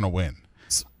think they're going to win.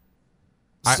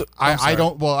 I'm just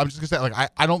going to say,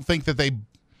 like, I don't think that they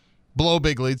blow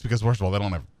big leads because, first of all, they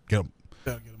don't ever get them.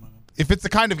 If it's the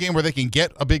kind of game where they can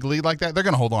get a big lead like that, they're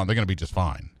going to hold on. They're going to be just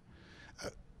fine.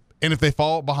 And if they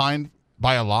fall behind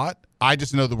by a lot, I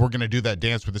just know that we're going to do that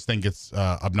dance where this thing gets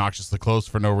obnoxiously close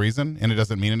for no reason, and it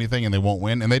doesn't mean anything, and they won't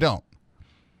win, and they don't.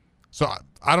 So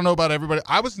I don't know about everybody.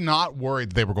 I was not worried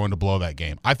that they were going to blow that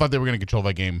game. I thought they were going to control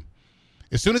that game.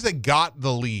 As soon as they got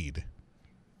the lead,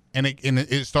 and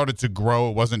it started to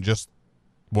grow, it wasn't just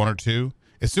 1 or 2.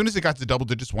 As soon as it got to double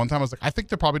digits one time, I was like, I think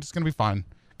they're probably just going to be fine.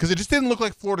 Because it just didn't look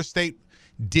like Florida State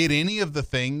did any of the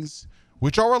things,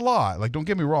 which are a lot. Like, don't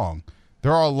get me wrong.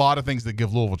 There are a lot of things that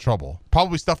give Louisville trouble.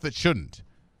 Probably stuff that shouldn't.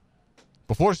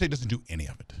 But Florida State doesn't do any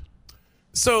of it.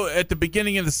 So at the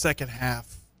beginning of the second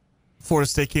half, Florida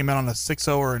State came out on a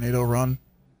 6-0 or an 8-0 run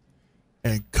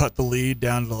and cut the lead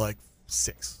down to like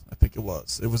 6, I think it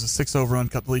was. It was a 6-0 run,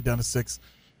 cut the lead down to 6.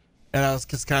 And I was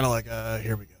just kind of like,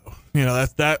 here we go. You know,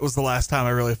 that was the last time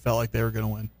I really felt like they were going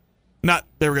to win. Not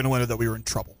they were going to win, or that we were in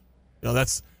trouble. You know,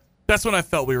 that's when I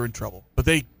felt we were in trouble. But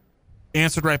they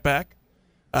answered right back.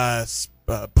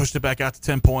 Pushed it back out to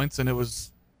 10 points, and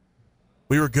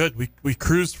we were good. We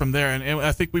cruised from there, and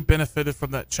I think we benefited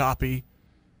from that choppy,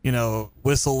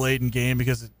 whistle-laden game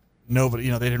because they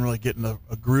didn't really get in a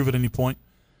groove at any point.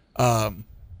 But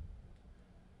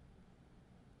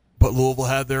Louisville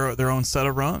had their own set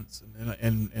of runs,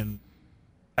 and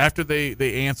after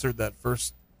they answered that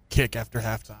first kick after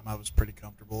halftime, I was pretty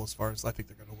comfortable as far as I think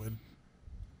they're going to win.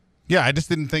 Yeah, I just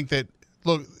didn't think that.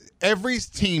 Look, every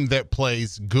team that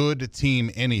plays good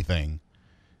team anything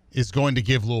is going to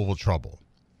give Louisville trouble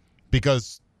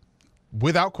because,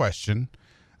 without question,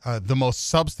 the most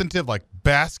substantive, like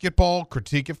basketball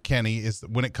critique of Kenny is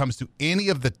when it comes to any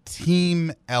of the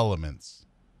team elements,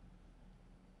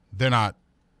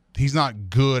 he's not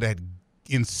good at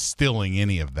instilling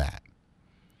any of that.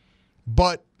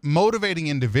 But motivating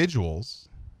individuals,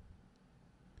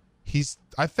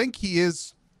 I think he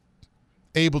is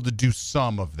able to do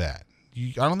some of that.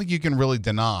 I don't think you can really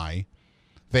deny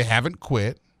they haven't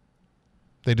quit.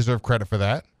 They deserve credit for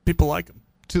that. People like him.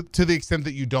 To the extent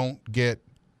that you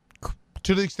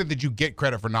get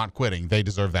credit for not quitting, they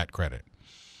deserve that credit.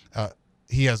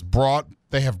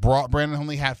 They have brought Brandon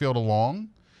Huntley Hatfield along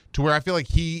to where I feel like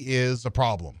he is a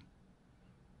problem.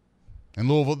 And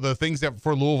Louisville, the things that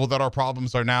for Louisville that are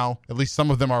problems are now, at least some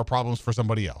of them are problems for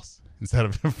somebody else instead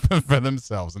of for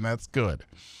themselves, and that's good.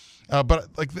 But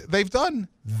like they've done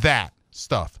that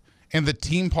stuff, and the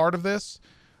team part of this,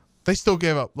 they still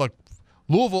gave up. Look,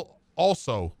 Louisville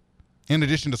also, in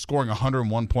addition to scoring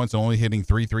 101 points and only hitting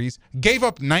 3 threes, gave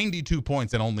up 92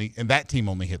 points and that team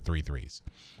only hit 3 threes.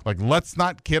 Like, let's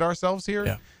not kid ourselves here.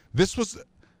 Yeah. This was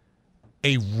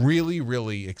a really,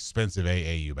 really expensive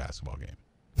AAU basketball game.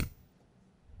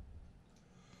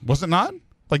 Was it not?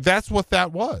 Like, that's what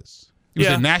that was. It was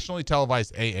a nationally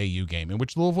televised AAU game in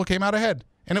which Louisville came out ahead,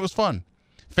 and it was fun.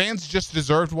 Fans just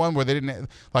deserved one where they didn't,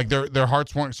 like, their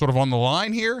hearts weren't sort of on the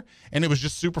line here, and it was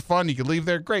just super fun. You could leave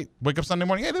there, great. Wake up Sunday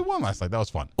morning, hey, they won last night. That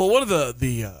was fun. Well, one of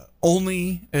the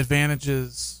only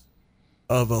advantages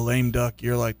of a lame duck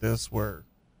year like this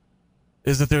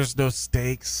is that there's no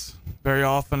stakes very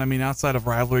often. I mean, outside of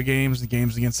rivalry games and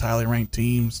games against highly ranked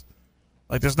teams,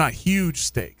 like, there's not huge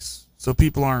stakes. So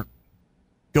people aren't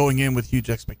going in with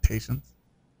huge expectations.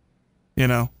 You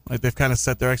know, like, they've kind of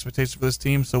set their expectations for this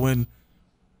team. So when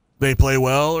they play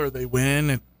well or they win,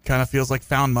 it kind of feels like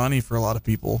found money for a lot of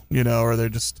people, you know, or they're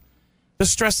just, the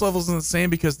stress levels are the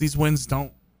same because these wins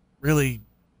don't really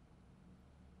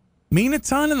mean a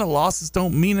ton and the losses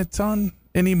don't mean a ton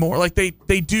anymore. Like, they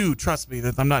do, trust me,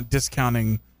 that I'm not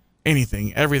discounting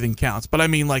anything. Everything counts. But I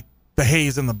mean, like, the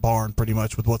hay's in the barn pretty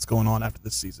much with what's going on after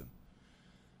this season.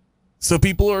 So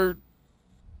people are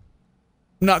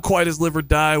not quite as live or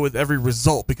die with every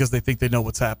result because they think they know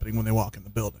what's happening when they walk in the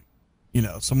building. You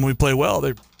know, so when we play well,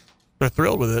 they're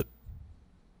thrilled with it.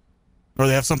 Or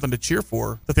they have something to cheer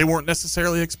for that they weren't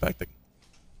necessarily expecting.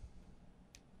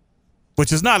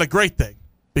 Which is not a great thing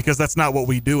because that's not what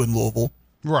we do in Louisville.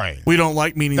 Right. We don't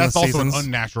like meaningless seasons. That's also an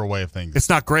unnatural way of thinking. It's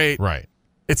not great. Right.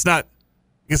 It's not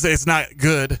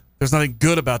good. There's nothing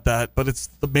good about that, but it's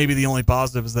maybe the only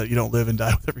positive is that you don't live and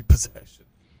die with every possession.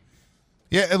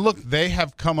 Yeah, and look, they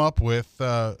have come up with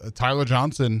Tyler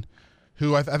Johnson,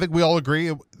 who I think we all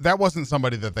agree that wasn't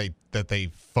somebody that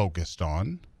they focused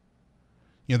on.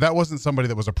 You know, that wasn't somebody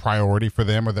that was a priority for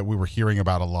them or that we were hearing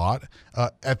about a lot.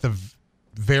 At the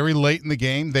very late in the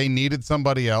game, they needed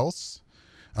somebody else.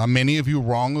 Many of you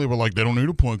wrongly were like, they don't need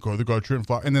a point guard. They got Trenton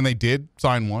Flowers. And then they did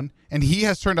sign one. And he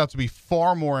has turned out to be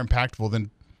far more impactful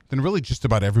than really just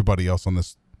about everybody else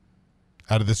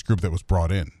out of this group that was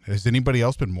brought in. Has anybody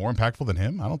else been more impactful than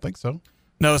him? I don't think so.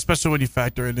 No, especially when you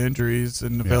factor in injuries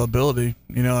and availability.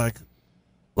 Yeah. You know, like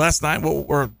last night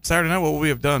or Saturday night, what would we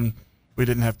have done? We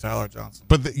didn't have Tyler Johnson.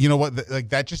 But you know what? Like,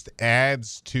 that just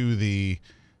adds to the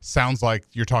sounds like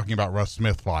you're talking about Russ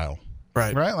Smith file.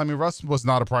 Right. I mean, Russ was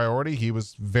not a priority. He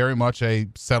was very much a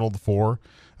settled for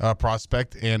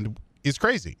prospect and is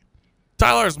crazy.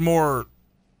 Tyler's more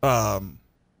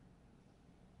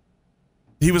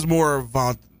he was more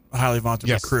highly vaunted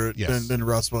recruit than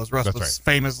Russ was. Russ was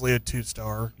famously a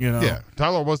 2-star, you know. Yeah,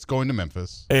 Tyler was going to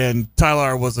Memphis. And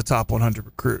Tyler was a top 100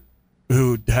 recruit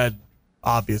who had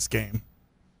obvious game.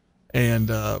 And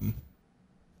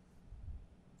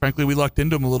frankly, we lucked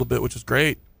into him a little bit, which was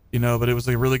great, you know, but it was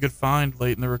a really good find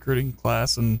late in the recruiting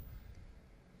class. And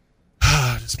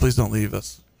just please don't leave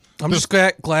us. I'm just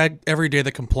glad every day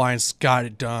the compliance got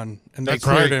it done and they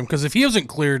cleared him. Because if he wasn't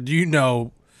cleared, you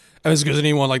know, as good as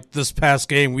anyone, like this past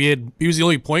game, he was the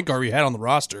only point guard we had on the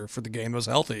roster for the game that was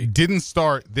healthy. Didn't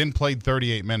start, then played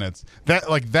 38 minutes.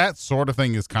 That sort of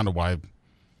thing is kind of why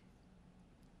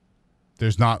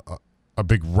there's not a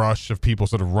big rush of people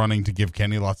sort of running to give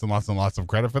Kenny lots and lots and lots of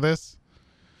credit for this.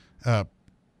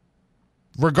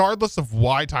 Regardless of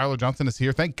why Tyler Johnson is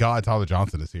here, thank God Tyler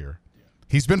Johnson is here.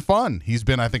 He's been fun. He's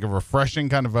been, I think, a refreshing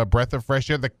kind of a breath of fresh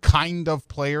air, the kind of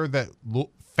player that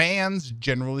fans,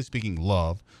 generally speaking,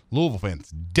 love. Louisville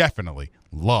fans definitely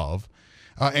love.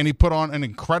 And he put on an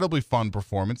incredibly fun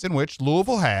performance in which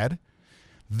Louisville had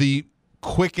the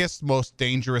quickest, most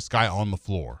dangerous guy on the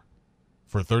floor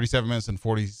for 37 minutes and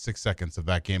 46 seconds of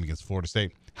that game against Florida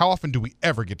State. How often do we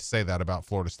ever get to say that about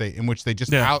Florida State, in which they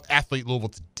just out-athlete Louisville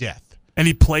to death? And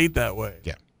he played that way.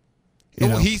 Yeah.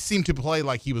 Well, he seemed to play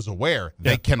like he was aware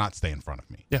they cannot stay in front of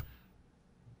me. Yeah.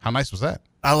 How nice was that?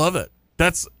 I love it.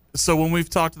 So when we've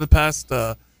talked in the past,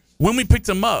 when we picked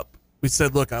him up, we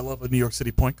said, look, I love a New York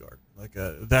City point guard. Like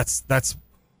that's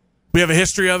we have a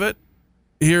history of it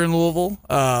here in Louisville,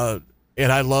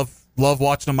 and I love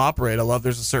watching him operate. I love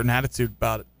there's a certain attitude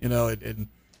about it, and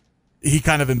he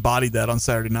kind of embodied that on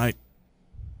Saturday night.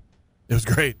 It was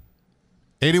great.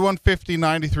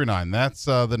 8150-93.9. That's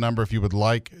the number if you would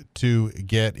like to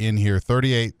get in here.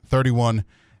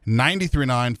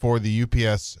 3831-93.9 for the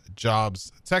UPS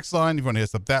Jobs text line. If you want to hit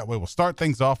us up that way, we'll start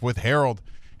things off with Harold.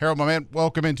 Harold, my man,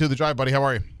 welcome into the drive, buddy. How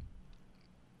are you?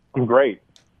 I'm great.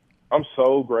 I'm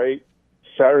so great.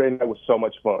 Saturday night was so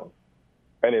much fun.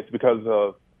 And it's because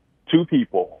of two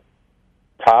people,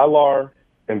 Tyler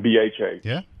and BHA.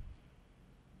 Yeah.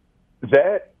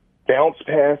 That bounce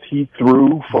pass he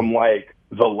threw from, like,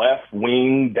 the left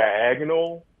wing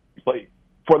diagonal, like,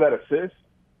 for that assist,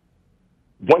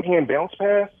 one-hand bounce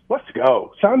pass, let's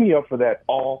go. Sign me up for that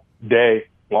all day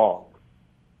long.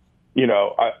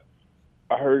 I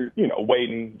heard,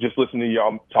 waiting, just listening to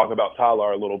y'all talk about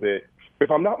Tyler a little bit.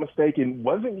 If I'm not mistaken,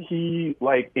 wasn't he,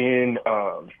 like, in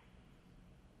I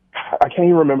can't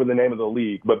even remember the name of the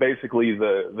league, but basically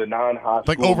the non-high school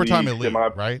like overtime league,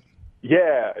 elite, right?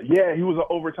 Yeah, he was an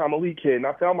overtime elite kid, and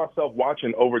I found myself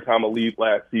watching overtime elite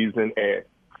last season, and,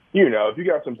 if you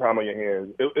got some time on your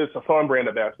hands, it's a fun brand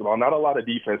of basketball. Not a lot of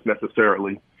defense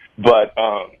necessarily, but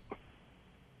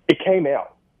it came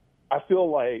out. I feel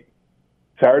like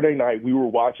Saturday night we were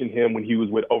watching him when he was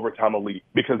with Overtime Elite,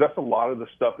 because that's a lot of the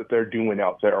stuff that they're doing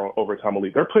out there on Overtime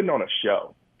Elite. They're putting on a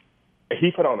show. And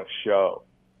he put on a show.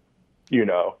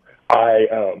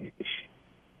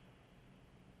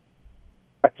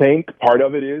 I think part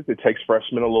of it is it takes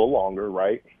freshmen a little longer,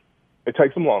 right? It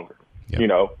takes them longer,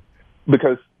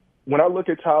 because when I look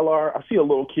at Tyler, I see a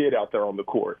little kid out there on the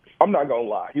court. I'm not going to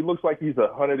lie. He looks like he's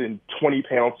 120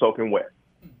 pounds soaking wet.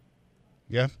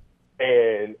 Yeah.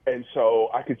 And so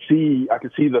I could see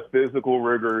the physical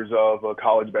rigors of a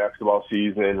college basketball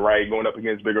season, right? Going up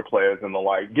against bigger players and the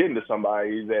like, getting to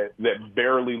somebody that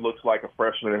barely looks like a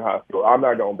freshman in high school. I'm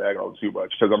not going to bag on too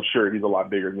much because I'm sure he's a lot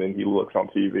bigger than he looks on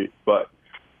TV. But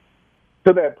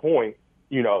to that point,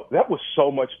 that was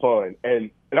so much fun. And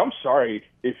I'm sorry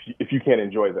if you can't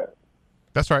enjoy that.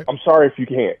 That's right. I'm sorry if you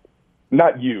can't.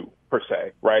 Not you, per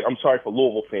se, right? I'm sorry for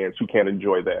Louisville fans who can't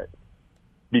enjoy that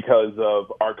because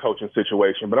of our coaching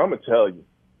situation. But I'm going to tell you,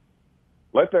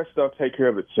 let that stuff take care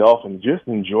of itself and just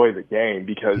enjoy the game,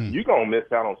 because you're going to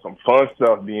miss out on some fun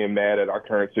stuff being mad at our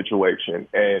current situation.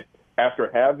 And after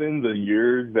having the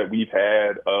years that we've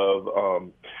had of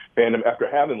fandom, after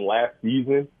having last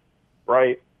season,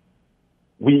 right,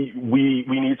 we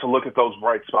need to look at those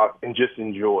bright spots and just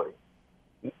enjoy.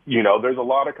 There's a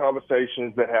lot of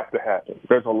conversations that have to happen.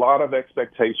 There's a lot of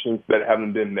expectations that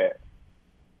haven't been met.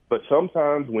 But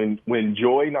sometimes when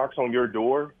joy knocks on your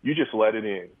door, you just let it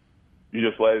in.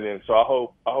 So I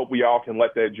hope we all can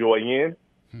let that joy in.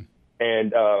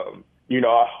 And,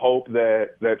 I hope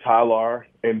that Tyler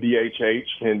and BHH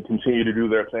can continue to do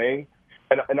their thing.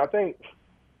 And I think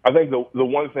the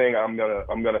one thing I'm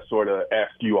gonna sort of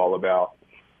ask you all about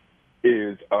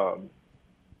is,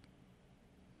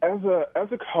 as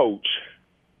a coach,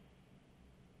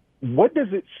 what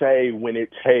does it say when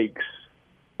it takes,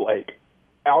 like,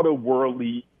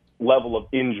 out-of-worldly level of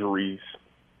injuries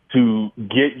to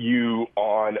get you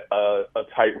on a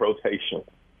tight rotation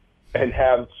and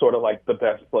have sort of like the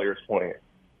best players playing?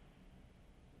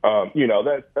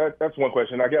 That's one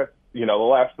question. I guess, the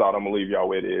last thought I'm going to leave y'all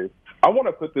with is I want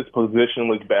to put this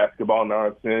positionless basketball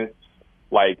nonsense,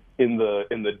 like, in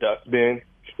the dustbin.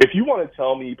 If you want to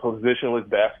tell me positionless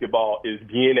basketball is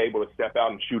being able to step out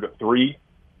and shoot a three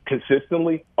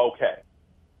consistently, okay.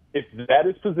 If that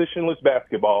is positionless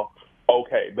basketball,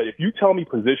 okay. But if you tell me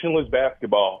positionless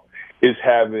basketball is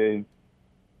having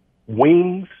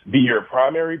wings be your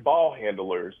primary ball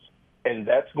handlers and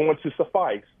that's going to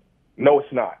suffice, no,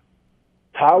 it's not.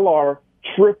 Tyler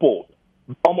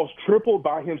almost tripled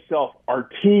by himself our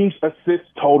team's assist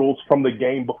totals from the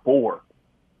game before.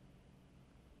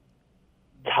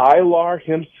 Tyler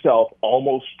himself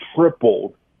almost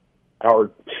tripled our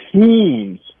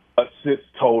team's assist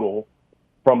total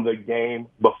from the game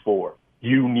before.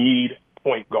 You need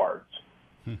point guards.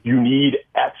 You need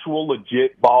actual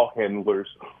legit ball handlers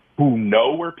who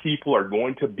know where people are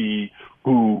going to be,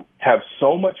 who have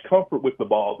so much comfort with the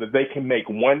ball that they can make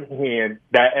one-hand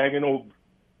diagonal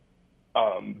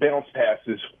bounce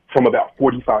passes from about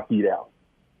 45 feet out.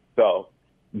 So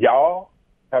y'all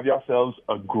have yourselves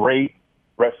a great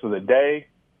rest of the day.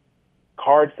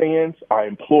 Card fans, I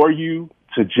implore you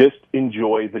to just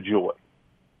enjoy the joy.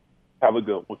 Have a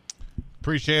good one.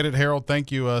 Appreciate it, Harold.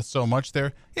 Thank you so much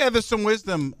there. Yeah, there's some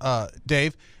wisdom,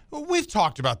 Dave. We've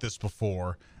talked about this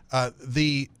before. How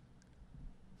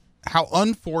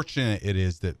unfortunate it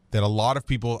is that a lot of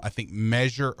people, I think,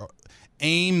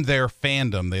 aim their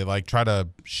fandom. They try to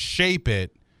shape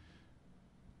it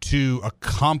to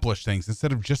accomplish things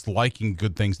instead of just liking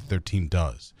good things that their team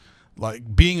does.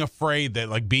 Like being afraid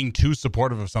that being too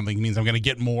supportive of something means I'm going to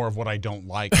get more of what I don't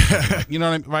like. You know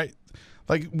what I mean? Right?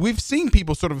 Like we've seen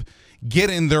people sort of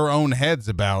get in their own heads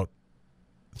about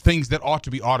things that ought to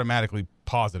be automatically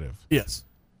positive. Yes.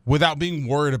 Without being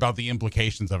worried about the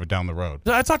implications of it down the road.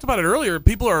 I talked about it earlier.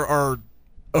 People are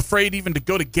afraid even to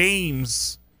go to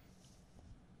games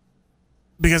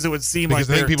because it would seem like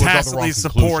they're tacitly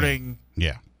supporting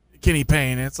Kenny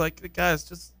Payne. And it's like,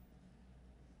 guys,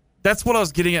 that's what I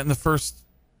was getting at in the first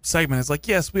segment. It's like,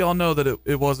 yes, we all know that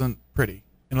it wasn't pretty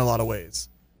in a lot of ways.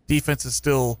 Defense is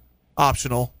still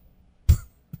optional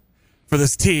for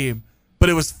this team, but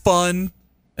it was fun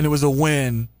and it was a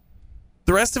win.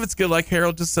 The rest of it's good, like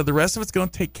Harold just said. The rest of it's going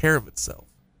to take care of itself.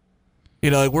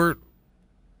 A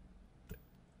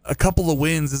couple of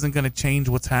wins isn't going to change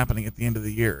what's happening at the end of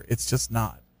the year. It's just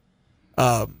not.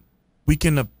 We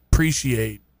can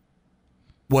appreciate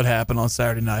what happened on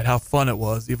Saturday night, how fun it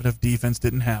was, even if defense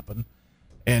didn't happen,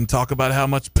 and talk about how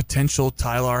much potential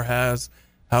Tyler has,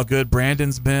 how good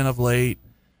Brandon's been of late,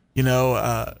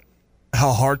 how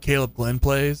hard Caleb Glenn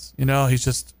plays.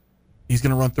 He's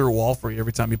going to run through a wall for you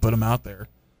every time you put him out there.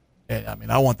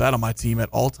 And, I want that on my team at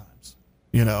all times,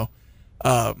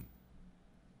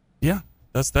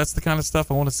 that's the kind of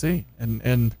stuff I want to see.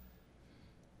 And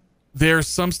there's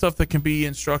some stuff that can be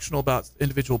instructional about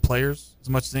individual players as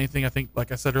much as anything. I think,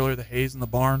 like I said earlier, the Hayes and the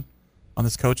Barn on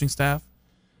this coaching staff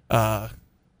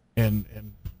and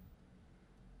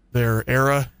their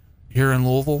era here in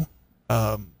Louisville.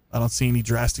 I don't see any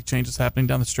drastic changes happening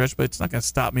down the stretch, but it's not going to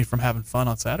stop me from having fun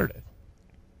on Saturday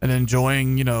and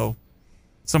enjoying,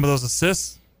 some of those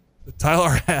assists that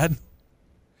Tyler had,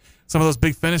 some of those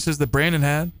big finishes that Brandon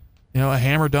had, a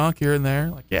hammer dunk here and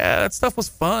there. That stuff was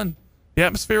fun. The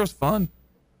atmosphere was fun.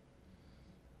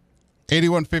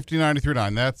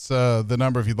 8150-939. That's the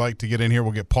number if you'd like to get in here.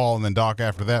 We'll get Paul and then Doc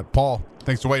after that. Paul,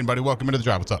 thanks for waiting, buddy. Welcome into the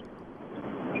drive. What's up?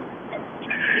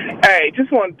 Hey,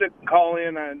 just wanted to call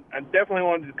in. I definitely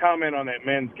wanted to comment on that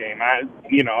men's game.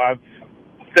 I've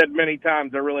said many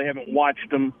times I really haven't watched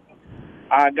them.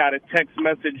 I got a text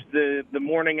message the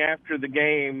morning after the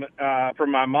game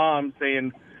from my mom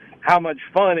saying how much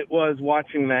fun it was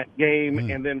watching that game,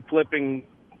 and then flipping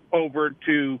over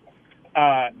to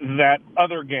that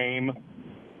other game.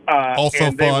 Also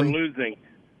and fun. They were losing.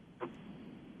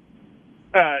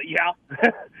 Yeah.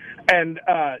 And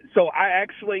so I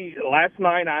actually, last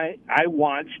night, I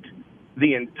watched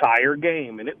the entire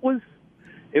game, and it was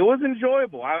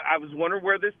enjoyable. I was wondering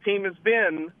where this team has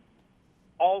been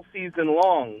all season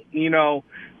long.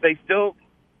 They still,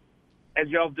 as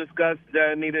y'all have discussed,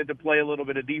 needed to play a little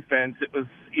bit of defense. It was,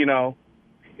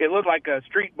 it looked like a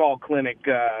street ball clinic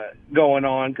going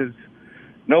on because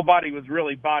nobody was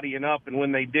really bodying up, and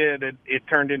when they did, it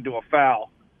turned into a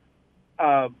foul.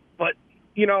 But,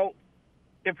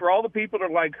 and for all the people that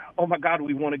are like, oh my God,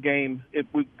 we won a game,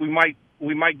 we might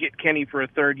get Kenny for a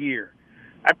third year.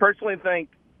 I personally think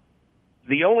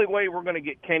the only way we're going to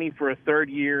get Kenny for a third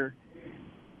year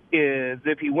is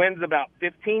if he wins about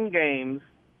 15 games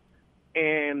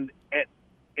and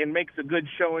makes a good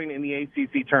showing in the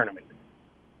ACC tournament.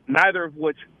 Neither of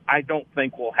which I don't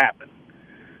think will happen.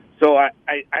 So I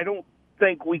don't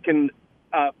think we can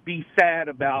be sad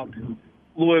about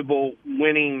Louisville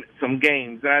winning some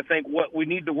games. And I think what we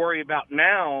need to worry about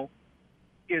now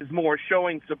is more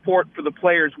showing support for the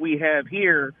players we have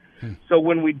here. So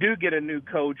when we do get a new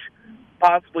coach,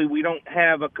 possibly we don't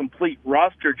have a complete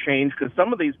roster change, because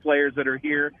some of these players that are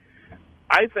here,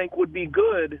 I think, would be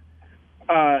good,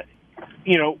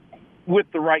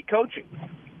 with the right coaching.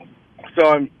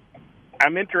 So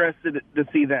I'm interested to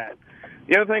see that.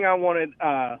 The other thing I wanted,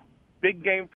 big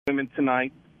game for women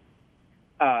tonight.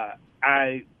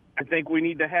 I think we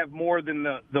need to have more than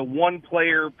the one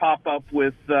player pop up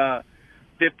with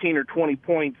 15 or 20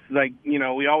 points.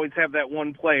 We always have that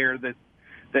one player that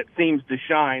seems to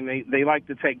shine. They like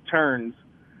to take turns.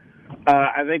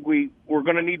 I think we're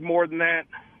going to need more than that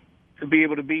to be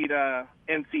able to beat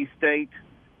NC State.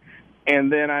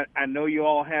 And then I know you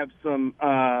all have some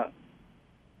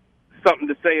something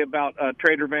to say about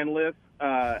Trader Van Lith.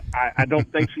 I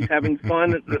don't think she's having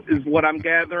fun, is what I'm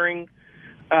gathering.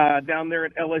 down there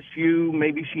at LSU.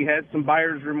 Maybe she has some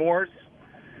buyer's remorse.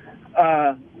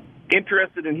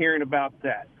 Interested in hearing about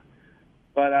that.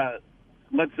 But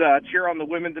let's cheer on the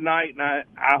women tonight, and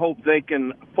I hope they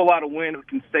can pull out a win and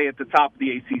can stay at the top of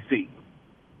the ACC.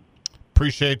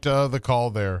 Appreciate the call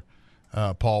there,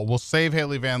 Paul. We'll save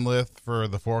Haley Van Lith for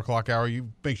the 4 o'clock hour. You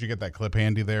make sure you get that clip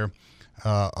handy there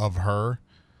of her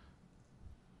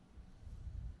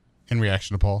in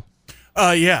reaction to Paul.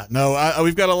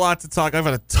 We've got a lot to talk. I've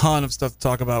got a ton of stuff to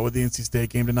talk about with the NC State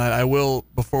game tonight. I will,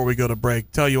 before we go to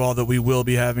break, tell you all that we will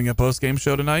be having a post-game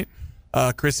show tonight.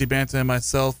 Chrissy Banta and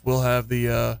myself will have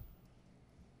the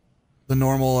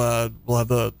normal. We'll have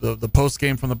the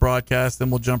post-game from the broadcast, then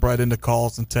we'll jump right into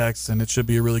calls and texts, and it should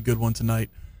be a really good one tonight.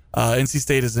 NC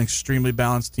State is an extremely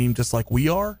balanced team, just like we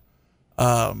are.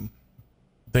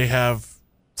 They have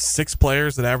 6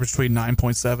 players that average between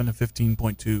 9.7 and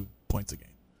 15.2 points a game.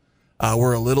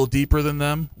 We're a little deeper than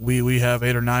them. We have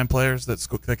 8 or 9 players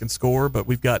that can score, but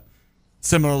we've got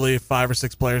similarly 5 or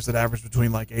 6 players that average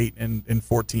between like 8 and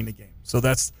 14 a game. So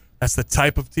that's the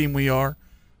type of team we are.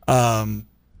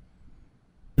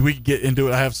 We can get into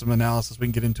it. I have some analysis. We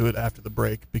can get into it after the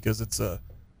break because it's going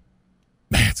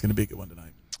to be a good one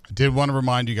tonight. I did want to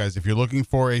remind you guys, if you're looking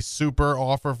for a super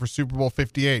offer for Super Bowl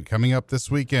 58 coming up this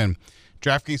weekend,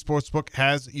 DraftKings Sportsbook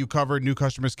has you covered. New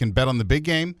customers can bet on the big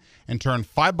game and turn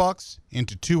 $5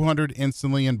 into $200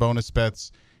 instantly in bonus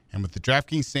bets. And with the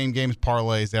DraftKings same games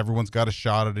parlays, everyone's got a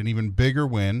shot at an even bigger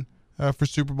win for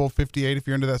Super Bowl 58 if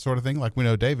you're into that sort of thing, like we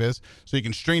know Dave is. So you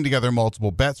can string together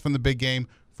multiple bets from the big game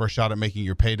for a shot at making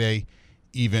your payday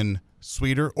even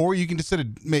sweeter. Or you can just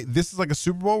this is like a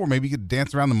Super Bowl where maybe you could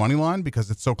dance around the money line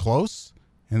because it's so close.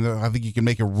 And I think you can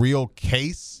make a real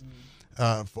case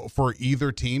for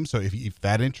either team. So if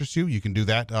that interests you, you can do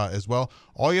that as well.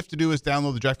 All you have to do is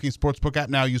download the DraftKings Sportsbook app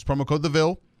now. Use promo code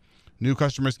TheVille. New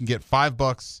customers can get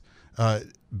 $5,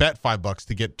 bet $5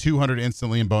 to get $200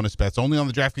 instantly in bonus bets. Only on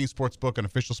the DraftKings Sportsbook, an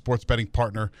official sports betting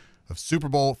partner of Super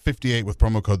Bowl 58 with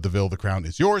promo code TheVille. The crown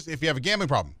is yours. If you have a gambling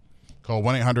problem, call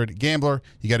 1-800-GAMBLER.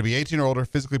 You got to be 18 or older,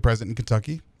 physically present in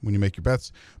Kentucky when you make your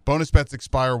bets. Bonus bets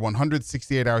expire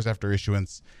 168 hours after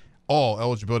issuance. All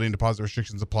eligibility and deposit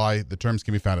restrictions apply. The terms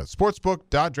can be found at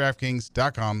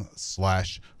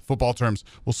sportsbook.draftkings.com/football terms.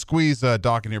 We'll squeeze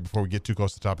Doc in here before we get too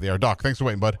close to the top of the hour. Doc, thanks for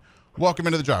waiting, bud. Welcome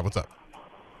into the drive. What's up?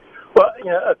 Well,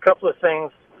 a couple of things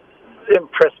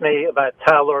impressed me about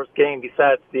Tyler's game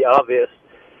besides the obvious.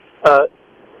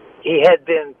 He had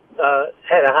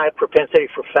had a high propensity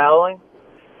for fouling.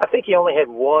 I think he only had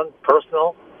one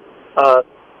personal,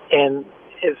 and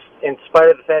in spite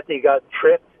of the fact that he got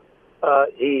tripped,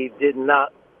 he did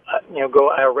not,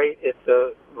 go irate at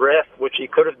the ref, which he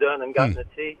could have done and gotten a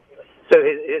tee. So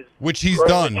his which he's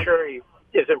done maturity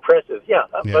is impressive. Yeah.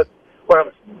 But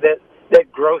that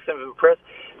growth is impressive.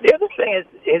 The other thing is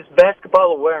his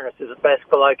basketball awareness, his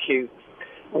basketball IQ.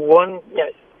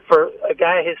 For a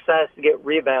guy his size to get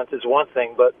rebounds is one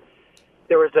thing, but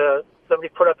there was somebody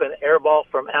put up an air ball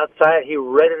from outside. He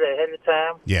read it ahead of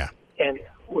time. Yeah. And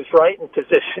was right in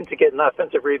position to get an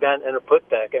offensive rebound and a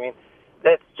putback. I mean,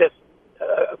 that's just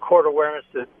a court awareness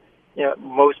that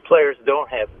most players don't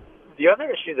have. The other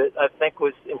issue that I think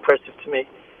was impressive to me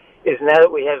is now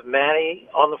that we have Manny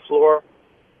on the floor,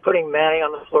 putting Manny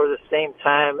on the floor at the same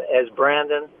time as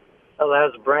Brandon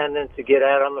allows Brandon to get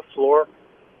out on the floor,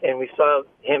 and we saw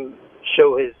him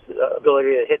show his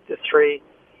ability to hit the three,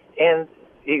 and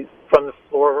he from the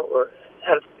floor or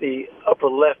at the upper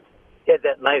left he had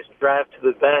that nice drive to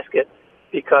the basket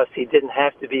because he didn't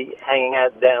have to be hanging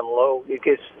out down low. It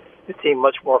gives the team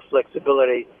much more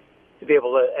flexibility to be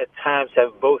able to, at times,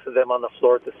 have both of them on the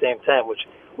floor at the same time, which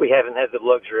we haven't had the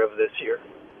luxury of this year.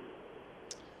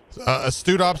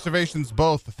 Astute observations,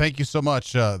 both. Thank you so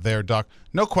much there, Doc.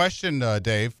 No question,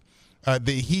 Dave, that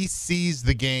he sees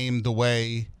the game the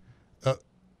way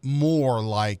more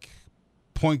like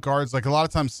point guards. Like a lot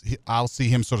of times I'll see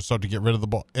him sort of start to get rid of the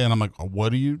ball, and I'm like, oh,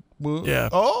 what? Yeah.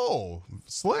 Oh,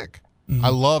 slick. Mm-hmm. I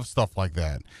love stuff like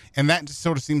that. And that just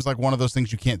sort of seems like one of those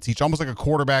things you can't teach, almost like a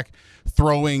quarterback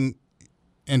throwing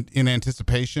in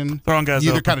anticipation. Throwing guys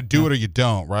you either open. kind of do it or you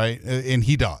don't, right? And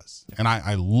he does. And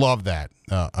I love that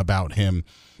about him.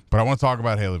 But I want to talk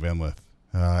about Haley Van Lith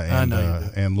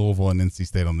and Louisville and NC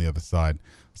State on the other side.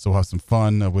 So we'll have some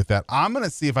fun with that. I'm going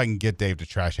to see if I can get Dave to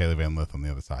trash Haley Van Lith on the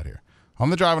other side here. On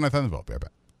the drive on Thunderbolt. Be right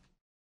back.